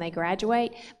exist when they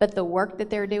graduate, but the work that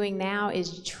they're doing now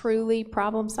is truly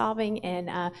problem-solving,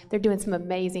 and they're doing some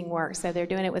amazing work. So they're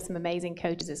doing it with some amazing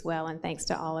coaches as well, and thanks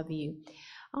to all of you.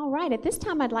 All right, at this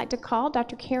time I'd like to call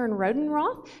Dr. Karen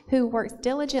Rodenroth, who works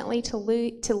diligently to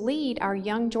lead our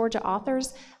Young Georgia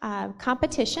Authors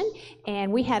competition,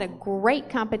 and we had a great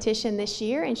competition this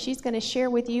year, and she's going to share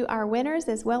with you our winners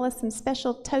as well as some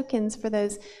special tokens for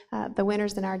those the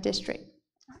winners in our district.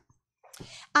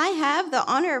 I have the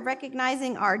honor of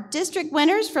recognizing our district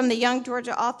winners from the Young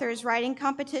Georgia Authors Writing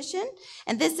Competition.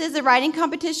 And this is a writing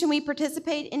competition we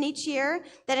participate in each year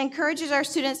that encourages our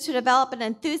students to develop an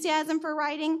enthusiasm for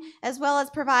writing, as well as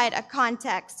provide a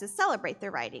context to celebrate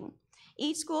their writing.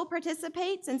 Each school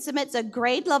participates and submits a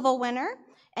grade level winner.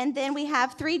 And then we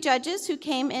have 3 judges who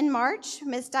came in March,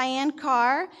 Ms. Diane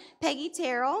Carr, Peggy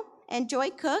Terrell, and Joy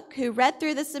Cook, who read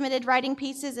through the submitted writing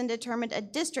pieces and determined a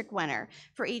district winner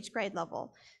for each grade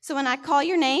level. So when I call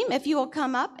your name, if you will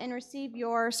come up and receive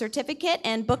your certificate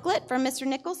and booklet from Mr.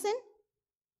 Nicholson.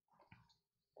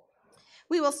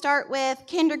 We will start with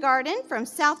kindergarten from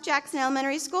South Jackson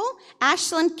Elementary School,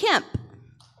 Ashlyn Kemp.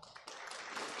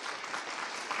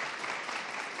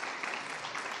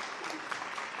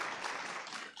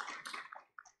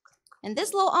 And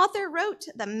this little author wrote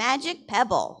The Magic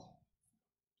Pebble.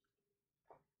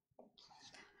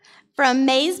 From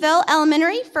Maysville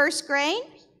Elementary, first grade,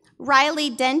 Riley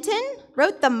Denton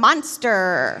wrote The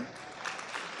Monster.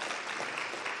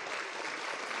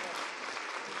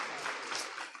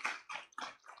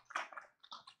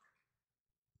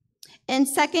 In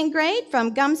second grade,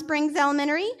 from Gum Springs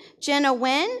Elementary, Jenna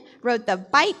Wynn wrote The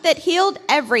Bite That Healed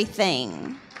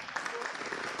Everything.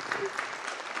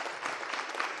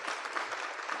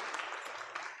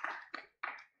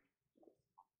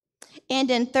 And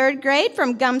in third grade,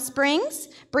 from Gum Springs,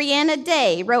 Brianna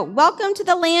Day wrote Welcome to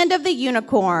the Land of the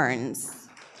Unicorns.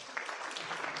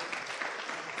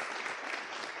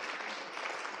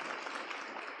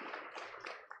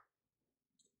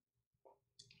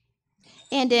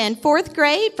 And in fourth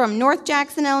grade, from North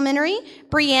Jackson Elementary,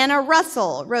 Brianna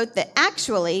Russell wrote The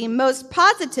Actually Most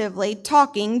Positively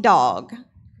Talking Dog.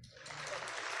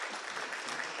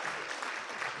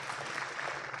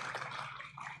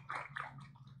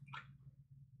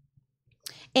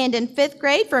 And in fifth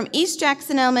grade, from East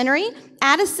Jackson Elementary,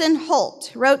 Addison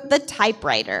Holt wrote The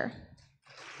Typewriter.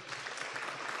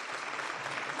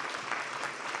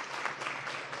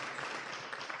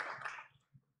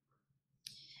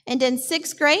 And in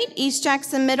sixth grade, East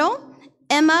Jackson Middle,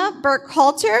 Emma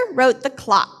Burke-Halter wrote The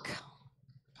Clock.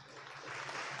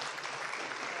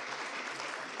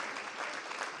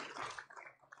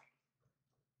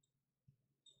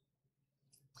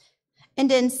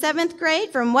 And in 7th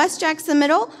grade from West Jackson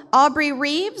Middle, Aubrey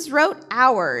Reeves wrote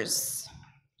Hours.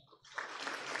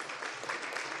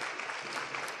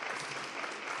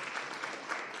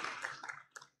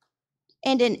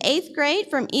 And in 8th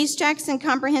grade from East Jackson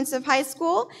Comprehensive High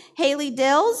School, Haley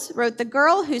Dills wrote The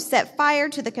Girl Who Set Fire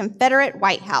to the Confederate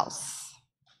White House.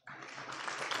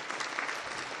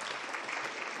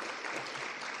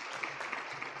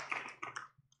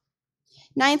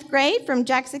 Ninth grade from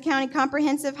Jackson County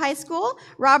Comprehensive High School,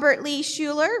 Robert Lee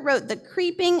Schuler wrote The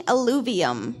Creeping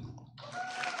Alluvium.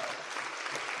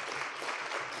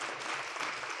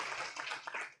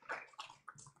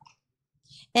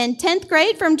 In 10th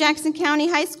grade from Jackson County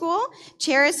High School,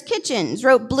 Cheris Kitchens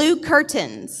wrote Blue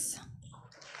Curtains.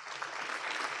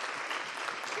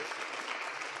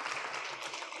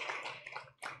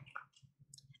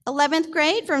 '11th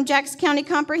grade from Jackson County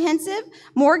Comprehensive,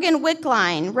 Morgan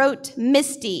Wickline wrote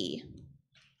Misty.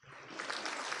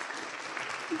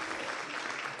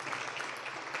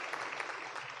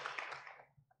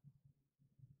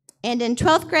 And in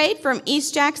 12th grade from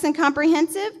East Jackson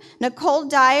Comprehensive, Nicole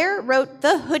Dyer wrote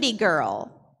The Hoodie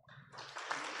Girl.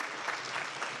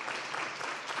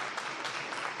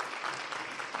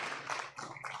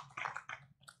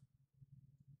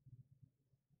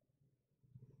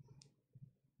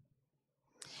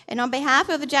 And on behalf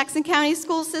of the Jackson County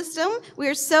School System, we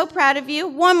are so proud of you.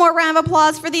 One more round of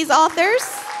applause for these authors.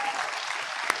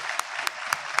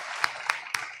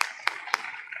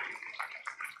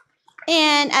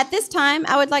 And at this time,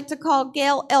 I would like to call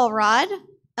Gail Elrod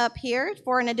up here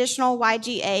for an additional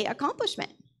YGA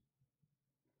accomplishment.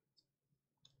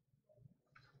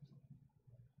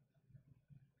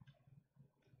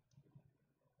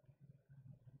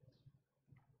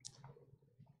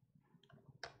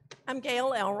 I'm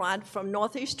Gail Elrod from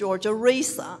Northeast Georgia,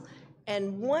 RESA,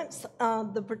 and once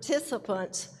the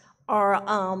participants are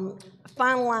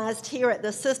finalized here at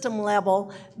the system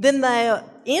level, then the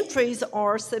entries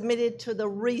are submitted to the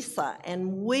RESA,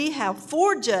 and we have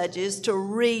 4 judges to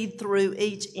read through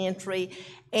each entry,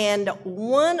 and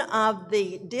one of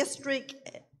the district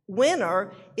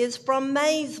winner is from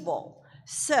Maysville.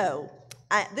 So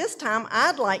at this time,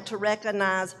 I'd like to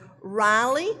recognize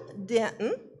Riley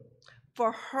Denton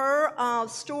for her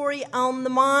story on the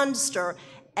monster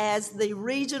as the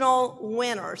regional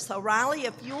winner. So Riley,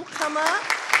 if you'll come up.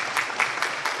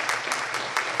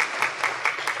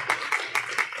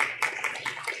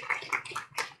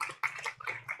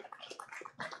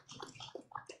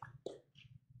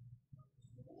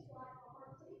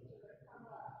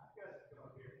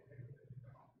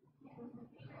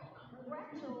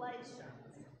 Congratulations.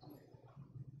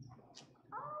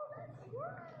 Oh, that's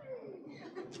great.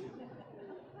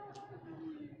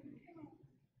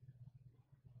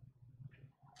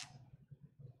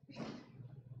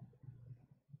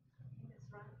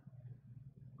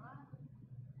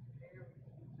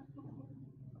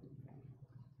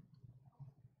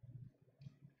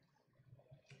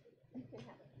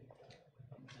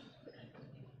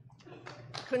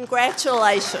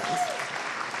 Congratulations.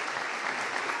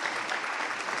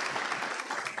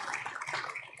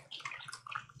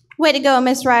 Way to go,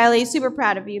 Miss Riley. Super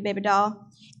proud of you, baby doll.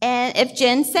 And if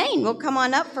Jen Sane will come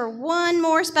on up for one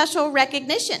more special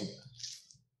recognition.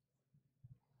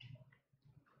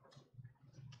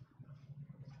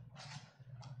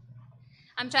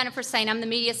 I'm Jennifer Sane. I'm the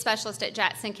media specialist at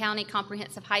Jackson County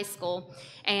Comprehensive High School,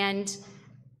 and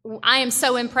I am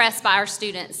so impressed by our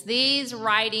students. These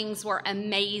writings were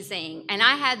amazing, and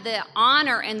I had the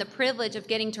honor and the privilege of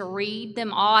getting to read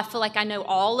them all. I feel like I know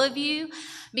all of you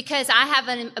because I have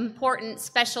an important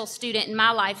special student in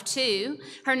my life too.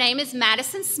 Her name is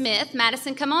Madison Smith.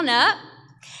 Madison, come on up.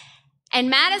 And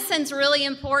Madison's really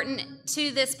important to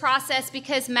this process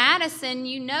because Madison,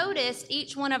 you noticed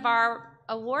each one of our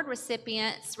award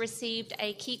recipients received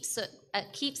a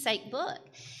keepsake book.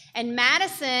 And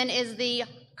Madison is the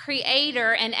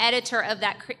creator and editor of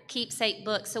that keepsake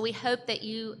book, so we hope that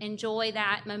you enjoy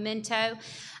that memento.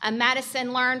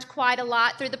 Madison learned quite a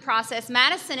lot through the process.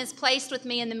 Madison is placed with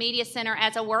me in the Media Center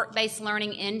as a work-based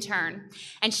learning intern,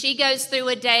 and she goes through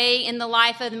a day in the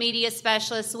life of the media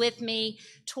specialist with me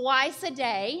twice a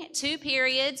day, 2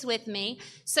 periods with me.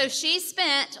 So she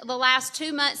spent the last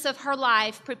 2 months of her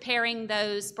life preparing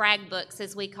those brag books,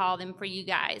 as we call them, for you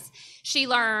guys. She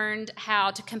learned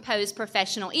how to compose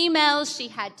professional emails. She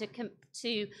had to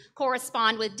to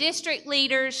correspond with district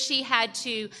leaders. She had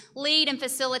to lead and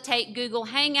facilitate Google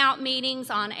Hangout meetings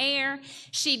on air.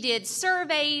 She did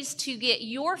surveys to get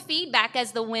your feedback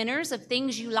as the winners of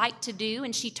things you like to do,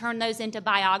 and she turned those into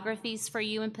biographies for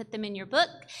you and put them in your book.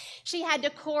 She had to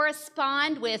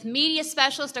correspond with media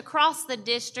specialists across the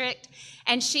district,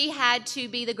 and she had to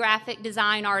be the graphic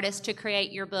design artist to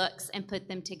create your books and put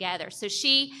them together. So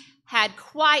she had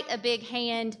quite a big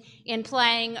hand in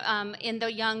playing in the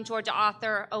Young Georgia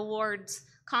Author Awards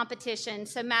competition.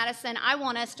 So Madison, I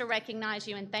want us to recognize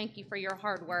you and thank you for your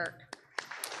hard work.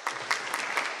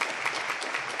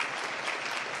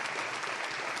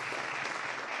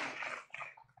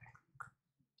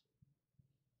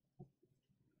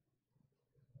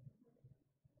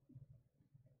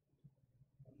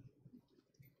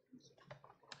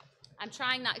 I'm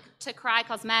trying not to cry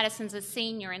because Madison's a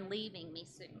senior and leaving me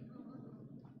soon.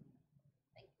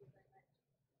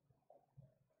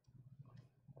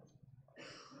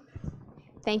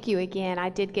 Thank you again. I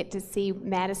did get to see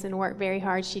Madison work very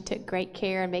hard. She took great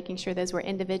care in making sure those were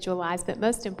individualized, but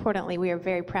most importantly, we are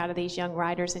very proud of these young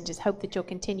writers and just hope that you'll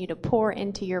continue to pour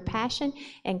into your passion,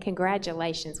 and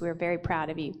congratulations. We're very proud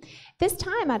of you. This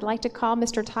time, I'd like to call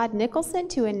Mr. Todd Nicholson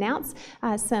to announce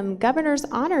some Governor's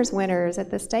Honors winners at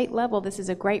the state level. This is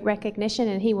a great recognition,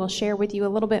 and he will share with you a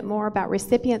little bit more about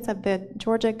recipients of the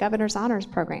Georgia Governor's Honors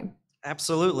Program.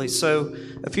 Absolutely. So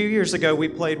a few years ago, we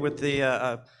played with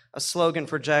the a slogan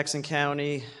for Jackson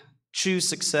County, choose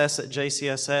success at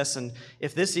JCSS. And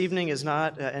if this evening is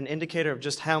not an indicator of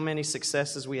just how many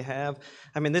successes we have,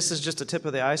 I mean, this is just a tip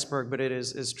of the iceberg, but it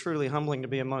is truly humbling to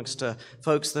be amongst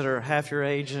folks that are half your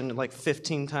age and like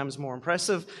 15 times more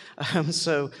impressive.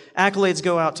 So accolades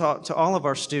go out to all of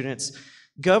our students.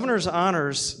 Governor's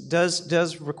Honors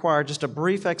does require just a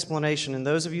brief explanation, and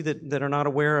those of you that are not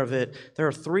aware of it, there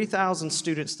are 3,000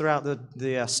 students throughout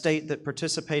the state that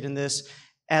participate in this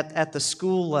at the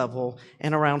school level,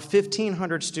 and around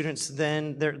 1,500 students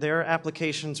then their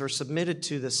applications are submitted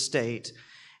to the state.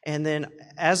 And then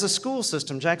as a school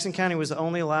system, Jackson County was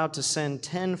only allowed to send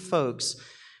 10 folks.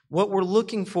 What we're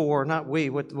looking for, not we,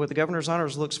 what the Governor's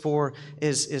Honors looks for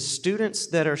is students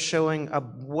that are showing a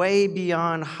way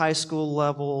beyond high school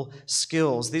level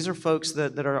skills. These are folks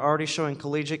that are already showing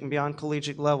collegiate and beyond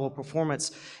collegiate level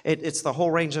performance. It's the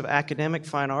whole range of academic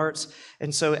fine arts.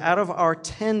 And so out of our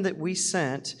 10 that we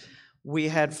sent, we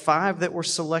had 5 that were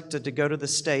selected to go to the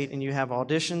state, and you have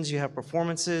auditions, you have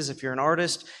performances. If you're an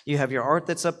artist, you have your art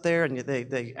that's up there, and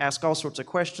they ask all sorts of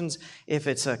questions. If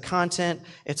it's a content,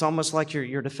 it's almost like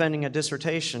you're defending a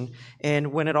dissertation.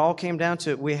 And when it all came down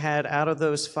to it, we had, out of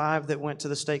those 5 that went to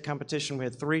the state competition, we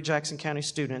had 3 Jackson County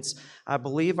students. I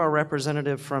believe our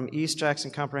representative from East Jackson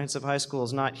Comprehensive High School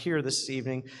is not here this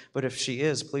evening, but if she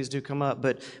is, please do come up.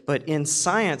 But in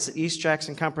science at East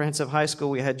Jackson Comprehensive High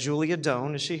School, we had Julia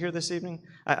Doan. Is she here this evening?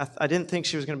 I didn't think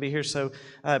she was going to be here, so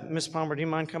Ms. Palmer, do you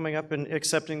mind coming up and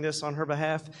accepting this on her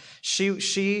behalf?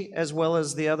 She, as well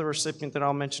as the other recipient that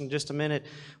I'll mention in just a minute,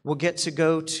 will get to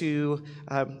go to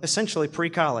essentially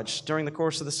pre-college during the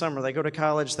course of the summer. They go to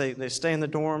college, they stay in the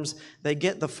dorms, they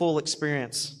get the full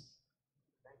experience.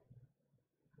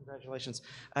 Congratulations.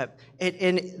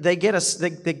 And they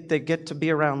get to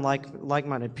be around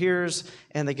like-minded peers,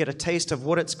 and they get a taste of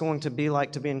what it's going to be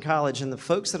like to be in college. And the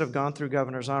folks that have gone through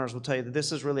Governor's Honors will tell you that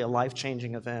this is really a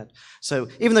life-changing event. So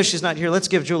even though she's not here, let's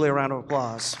give Julie a round of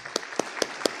applause.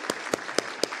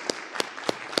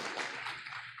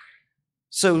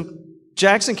 So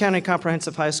Jackson County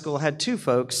Comprehensive High School had 2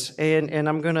 folks, and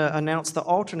I'm going to announce the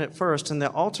alternate first. And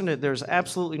the alternate, there's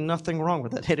absolutely nothing wrong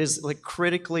with it. It is like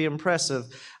critically impressive.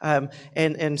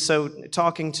 And so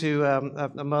talking to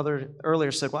a mother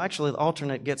earlier said, well, actually the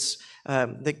alternate gets,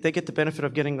 they get the benefit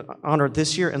of getting honored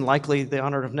this year and likely the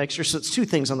honor of next year. So it's 2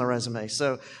 things on the resume.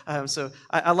 So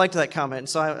I liked that comment. And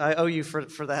so I owe you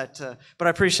for that, but I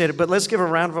appreciate it. But let's give a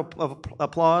round of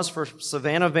applause for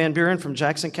Savannah Van Buren from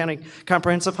Jackson County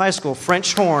Comprehensive High School.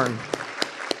 French horn.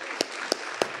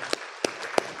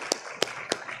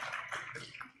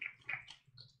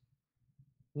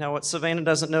 Now, what Savannah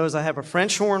doesn't know is I have a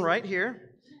French horn right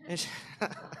here.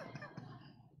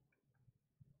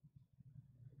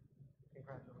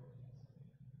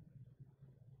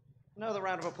 Another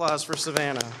round of applause for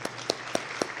Savannah.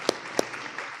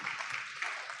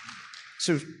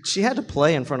 So she had to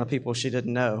play in front of people she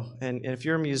didn't know. And if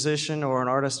you're a musician or an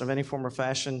artist of any form or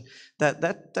fashion,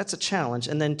 that's a challenge.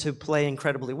 And then to play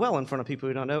incredibly well in front of people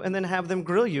who don't know, and then have them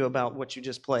grill you about what you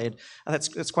just played,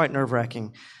 that's quite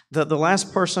nerve-wracking. The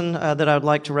last person that I would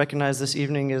like to recognize this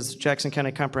evening is Jackson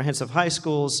County Comprehensive High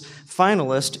School's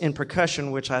finalist in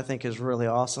percussion, which I think is really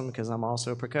awesome because I'm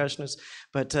also a percussionist.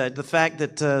 But the fact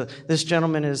that this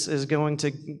gentleman is going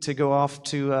to go off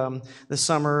to the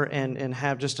summer and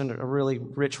have just a really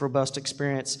rich, robust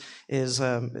experience is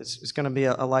going to be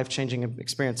a life-changing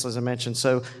experience, as I mentioned.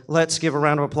 So let's give a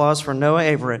round of applause for Noah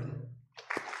Averett.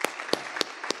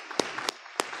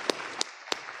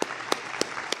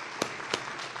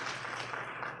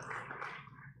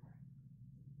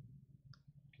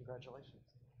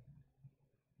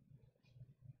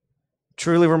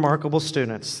 Truly remarkable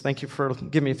students. Thank you for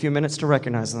giving me a few minutes to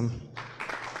recognize them.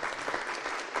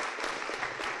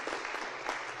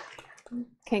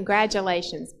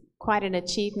 Congratulations. Quite an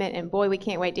achievement, and boy, we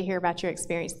can't wait to hear about your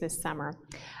experience this summer.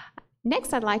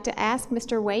 Next, I'd like to ask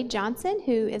Mr. Wade Johnson,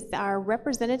 who is our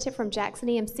representative from Jackson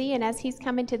EMC, and as he's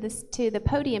coming to the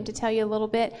podium to tell you a little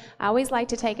bit, I always like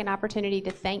to take an opportunity to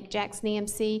thank Jackson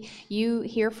EMC. You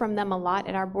hear from them a lot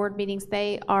at our board meetings.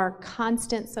 They are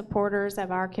constant supporters of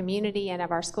our community and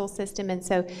of our school system, and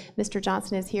so Mr.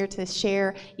 Johnson is here to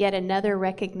share yet another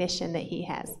recognition that he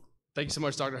has. Thank you so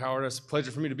much, Dr. Howard. It's a pleasure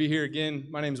for me to be here again.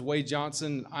 My name is Wade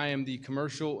Johnson. I am the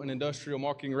Commercial and Industrial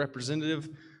Marketing Representative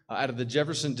out of the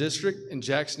Jefferson District, and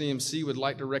Jackson EMC would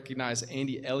like to recognize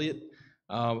Andy Elliott,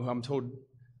 who I'm told,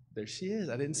 there she is.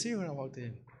 I didn't see her when I walked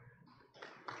in.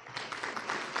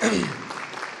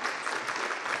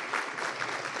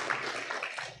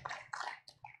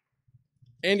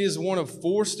 Andy is one of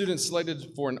 4 students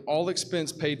selected for an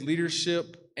all-expense paid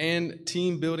leadership and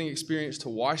team building experience to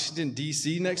Washington,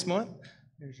 D.C. next month.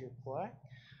 There's your plaque.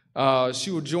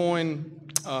 She will join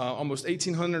almost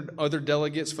 1,800 other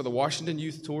delegates for the Washington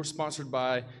Youth Tour sponsored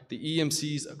by the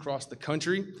EMCs across the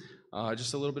country.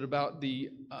 Just a little bit about the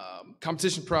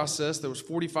competition process. There was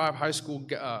 45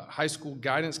 high school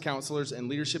guidance counselors and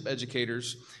leadership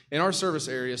educators in our service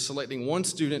area selecting 1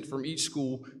 student from each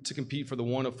school to compete for the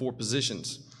one of 4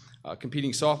 positions.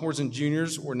 Competing sophomores and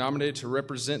juniors were nominated to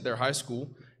represent their high school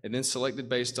and then selected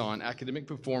based on academic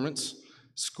performance,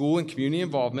 school and community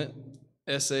involvement,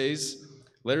 essays,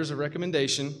 letters of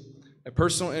recommendation, a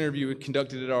personal interview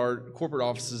conducted at our corporate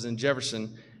offices in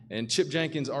Jefferson, and Chip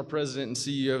Jenkins, our president and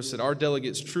CEO, said our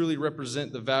delegates truly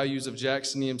represent the values of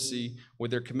Jackson EMC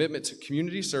with their commitment to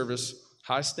community service,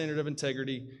 high standard of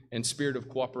integrity, and spirit of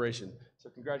cooperation. So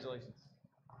congratulations.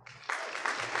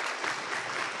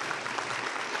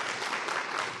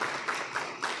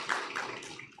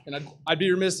 And I'd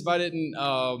be remiss if I didn't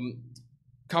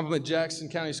compliment Jackson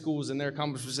County Schools and their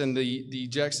accomplishments in the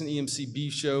Jackson EMC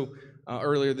Beef Show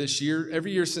earlier this year.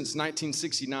 Every year since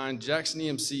 1969, Jackson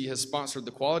EMC has sponsored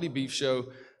the Quality Beef Show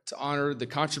to honor the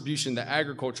contribution the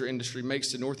agriculture industry makes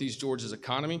to Northeast Georgia's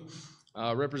economy,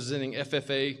 representing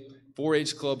FFA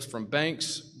 4-H clubs from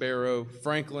Banks, Barrow,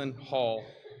 Franklin, Hall,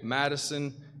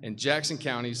 Madison, and Jackson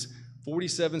counties.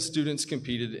 47 students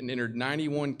competed and entered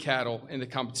 91 cattle in the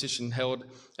competition held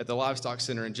at the Livestock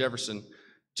Center in Jefferson.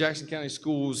 Jackson County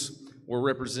Schools were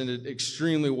represented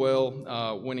extremely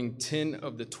well, winning 10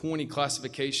 of the 20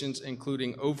 classifications,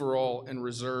 including overall and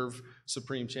reserve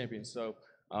supreme champions. So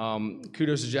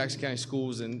kudos to Jackson County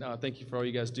Schools, and thank you for all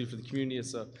you guys do for the community.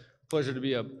 It's a pleasure to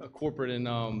be a corporate and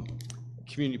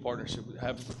community partnership,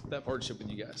 have that partnership with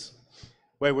you guys.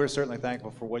 Wade, we're certainly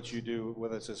thankful for what you do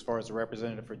with us as far as a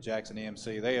representative for Jackson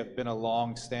EMC. They have been a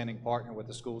long-standing partner with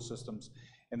the school systems,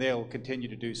 and they will continue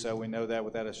to do so. We know that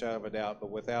without a shadow of a doubt,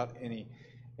 but without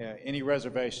any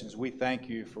reservations, we thank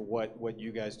you for what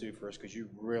you guys do for us, because you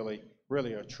really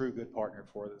are a true good partner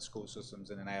for the school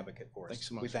systems and an advocate for us. Thanks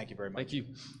so much. We thank you very much. Thank you.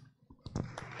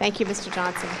 Thank you, Mr.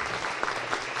 Johnson.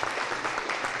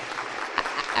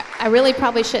 I really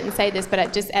probably shouldn't say this,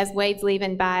 but just as Wade's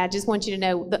leaving by, I just want you to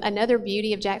know another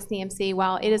beauty of Jackson EMC,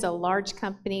 while it is a large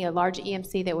company, a large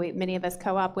EMC that many of us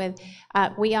co-op with,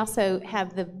 we also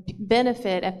have the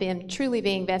benefit of truly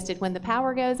being vested. When the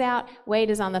power goes out, Wade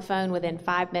is on the phone within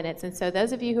 5 minutes. And so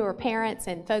those of you who are parents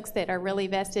and folks that are really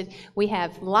vested, we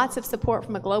have lots of support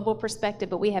from a global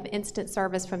perspective, but we have instant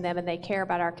service from them, and they care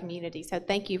about our community. So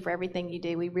thank you for everything you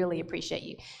do. We really appreciate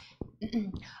you.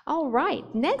 All right,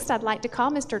 next I'd like to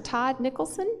call Mr. Todd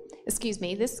Nicholson. Excuse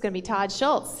me, this is going to be Todd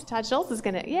Schultz. Todd Schultz is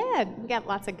going to, we got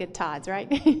lots of good Todds, right?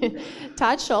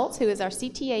 Todd Schultz, who is our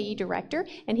CTAE director,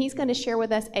 and he's going to share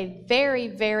with us a very,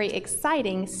 very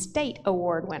exciting state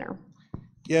award winner.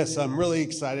 Yes, I'm really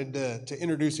excited to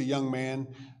introduce a young man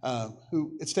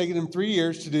who, it's taken him 3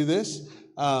 years to do this,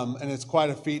 and it's quite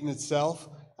a feat in itself.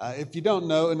 If you don't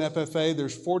know, in FFA,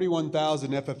 there's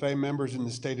 41,000 FFA members in the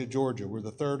state of Georgia. We're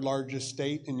the 3rd largest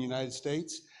state in the United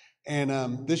States.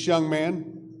 And this young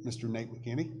man, Mr. Nate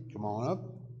McKinney, come on up.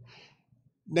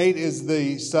 Nate is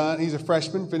the son, he's a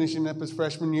freshman, finishing up his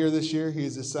freshman year this year. He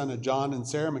is the son of John and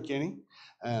Sarah McKinney.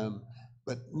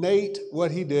 But Nate,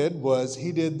 what he did was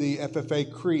he did the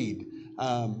FFA Creed.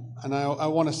 And I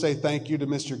want to say thank you to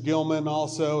Mr. Gilman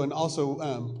also, and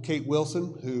also Kate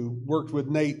Wilson, who worked with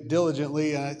Nate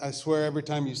diligently. I swear every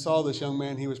time you saw this young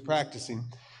man, he was practicing.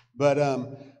 But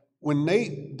when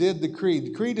Nate did the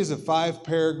Creed is a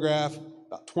 5-paragraph,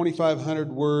 about 2,500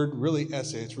 word, really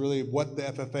essay. It's really what the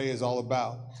FFA is all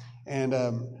about. And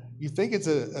you think it's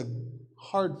a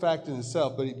hard fact in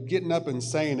itself, but getting up and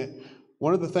saying it,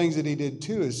 one of the things that he did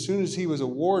too, as soon as he was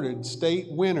awarded state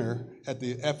winner at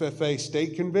the FFA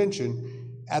state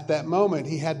convention, at that moment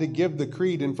he had to give the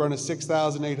Creed in front of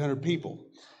 6,800 people.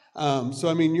 So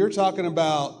I mean, you're talking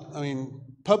about,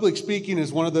 public speaking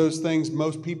is one of those things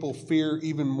most people fear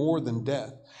even more than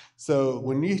death. So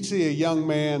when you see a young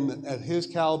man at his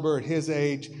caliber, at his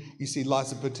age, you see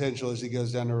lots of potential as he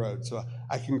goes down the road. So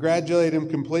I congratulate him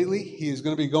completely. He is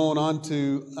going to be going on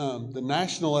to the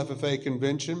National FFA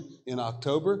Convention in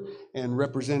October and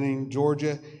representing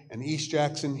Georgia and East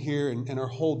Jackson here and our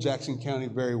whole Jackson County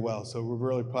very well. So we're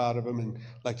really proud of him and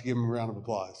like to give him a round of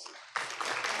applause.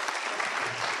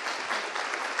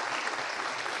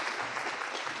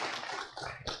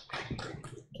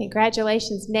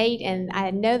 Congratulations, Nate, and I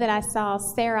know that I saw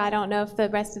Sarah. I don't know if the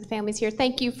rest of the family's here.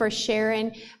 Thank you for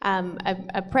sharing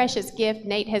a precious gift.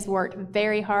 Nate has worked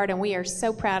very hard, and we are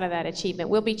so proud of that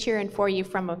achievement. We'll be cheering for you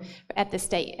at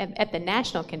the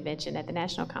national convention, at the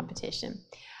national competition.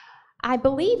 I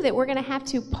believe that we're going to have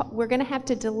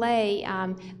to delay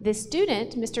this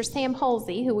student, Mr. Sam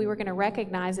Holsey, who we were going to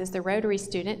recognize as the Rotary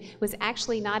student, was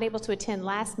actually not able to attend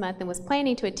last month and was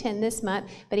planning to attend this month,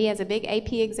 but he has a big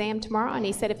AP exam tomorrow, and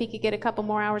he said if he could get a couple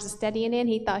more hours of studying in,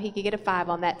 he thought he could get a 5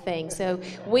 on that thing. So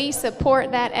we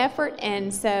support that effort,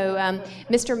 and so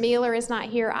Mr. Mealer is not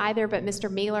here either, but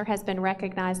Mr. Mealer has been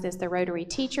recognized as the Rotary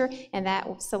teacher, and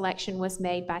that selection was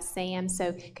made by Sam.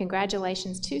 So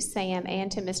congratulations to Sam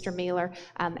and to Mr. Mealer.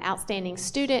 Outstanding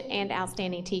student and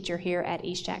outstanding teacher here at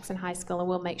East Jackson High School, and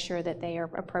we'll make sure that they are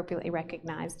appropriately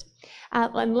recognized.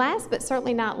 And last but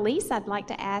certainly not least, I'd like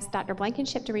to ask Dr.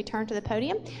 Blankenship to return to the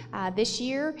podium. This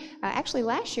year, actually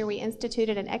last year, we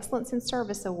instituted an Excellence in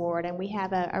Service Award, and we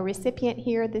have a recipient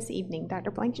here this evening.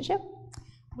 Dr. Blankenship?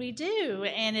 We do,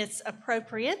 and it's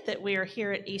appropriate that we are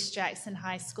here at East Jackson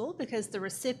High School because the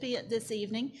recipient this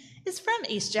evening is from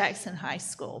East Jackson High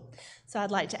School. So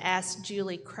I'd like to ask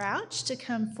Julie Crouch to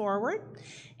come forward,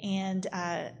 and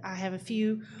I have a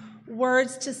few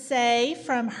words to say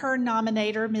from her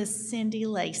nominator, Ms. Cindy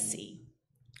Lacey.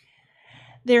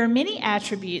 There are many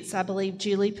attributes I believe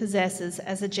Julie possesses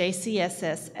as a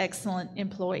JCSS excellent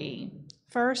employee.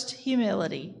 First,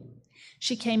 humility.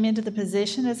 She came into the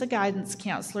position as a guidance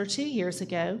counselor 2 years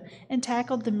ago and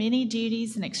tackled the many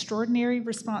duties and extraordinary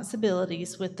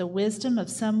responsibilities with the wisdom of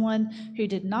someone who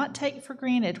did not take for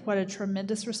granted what a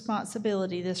tremendous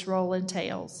responsibility this role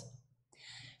entails.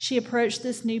 She approached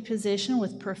this new position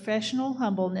with professional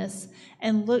humbleness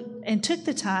and took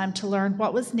the time to learn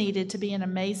what was needed to be an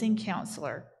amazing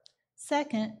counselor.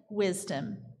 Second,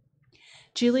 wisdom.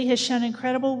 Julie has shown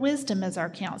incredible wisdom as our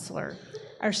counselor.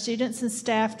 Our students and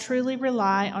staff truly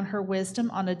rely on her wisdom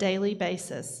on a daily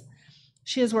basis.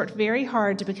 She has worked very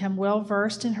hard to become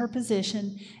well-versed in her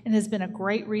position and has been a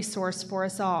great resource for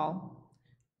us all.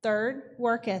 Third,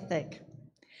 work ethic.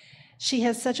 She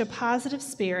has such a positive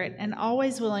spirit and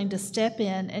always willing to step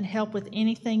in and help with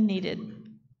anything needed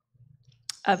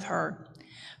of her.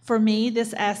 For me,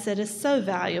 this asset is so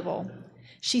valuable.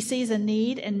 She sees a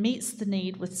need and meets the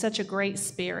need with such a great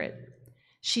spirit.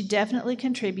 She definitely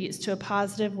contributes to a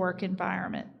positive work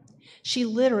environment. She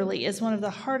literally is one of the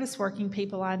hardest working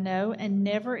people I know and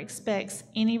never expects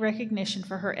any recognition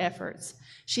for her efforts.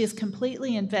 She is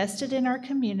completely invested in our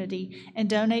community and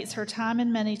donates her time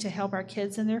and money to help our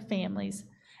kids and their families.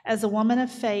 As a woman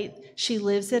of faith, she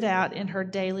lives it out in her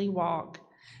daily walk.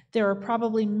 There are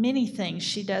probably many things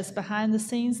she does behind the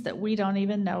scenes that we don't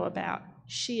even know about.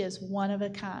 She is one of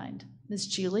a kind. Ms.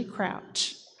 Julie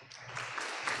Crouch.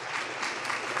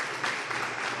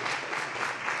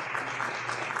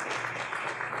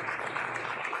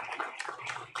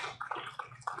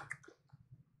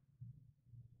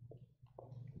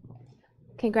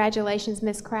 Congratulations,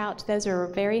 Ms. Crouch. Those are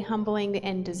very humbling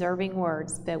and deserving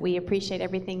words, but we appreciate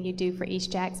everything you do for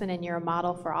East Jackson, and you're a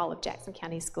model for all of Jackson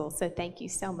County Schools, so thank you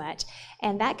so much.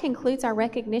 And that concludes our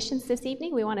recognitions this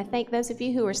evening. We want to thank those of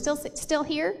you who are still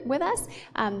here with us.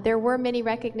 There were many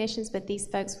recognitions, but these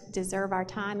folks deserve our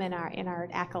time and our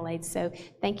accolades, so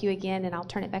thank you again, and I'll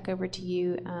turn it back over to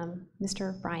you,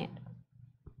 Mr. Bryant.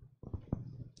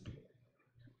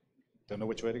 don't know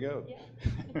which way to go.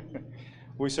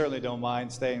 We certainly don't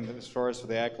mind staying as far as for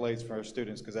the accolades for our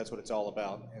students, because that's what it's all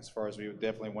about. As far as we would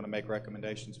definitely want to make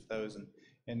recommendations for those,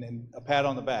 and a pat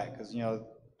on the back, because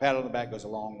pat on the back goes a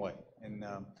long way. And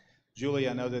Julie,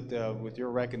 I know that with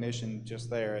your recognition just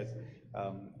there,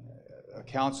 a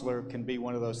counselor can be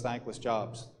one of those thankless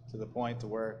jobs, to the point to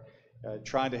where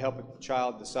trying to help a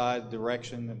child decide the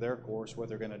direction of their course, what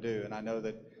they're going to do. And I know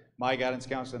that my guidance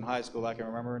counselor in high school, I can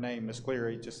remember her name, Miss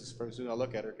Cleary, just as soon as I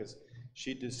look at her, because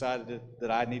she decided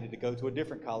that I needed to go to a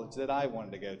different college that I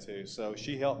wanted to go to. So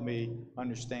she helped me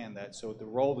understand that. So the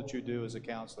role that you do as a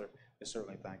counselor is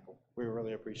certainly thankful. We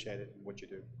really appreciate it and what you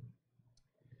do.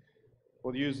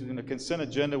 We'll use the consent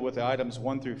agenda with the items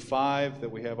 1 through 5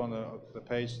 that we have on the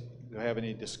page. Do you have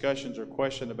any discussions or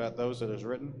question about those that is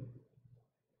written?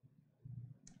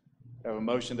 I have a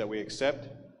motion that we accept.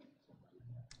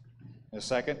 And a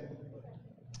second?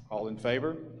 All in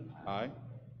favor? Aye.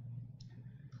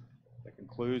 That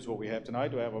concludes what we have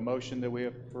tonight. Do I have a motion that we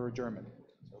have for adjournment?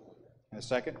 And a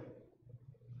second?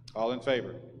 All in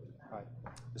favor? Aye.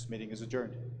 This meeting is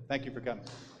adjourned. Thank you for coming.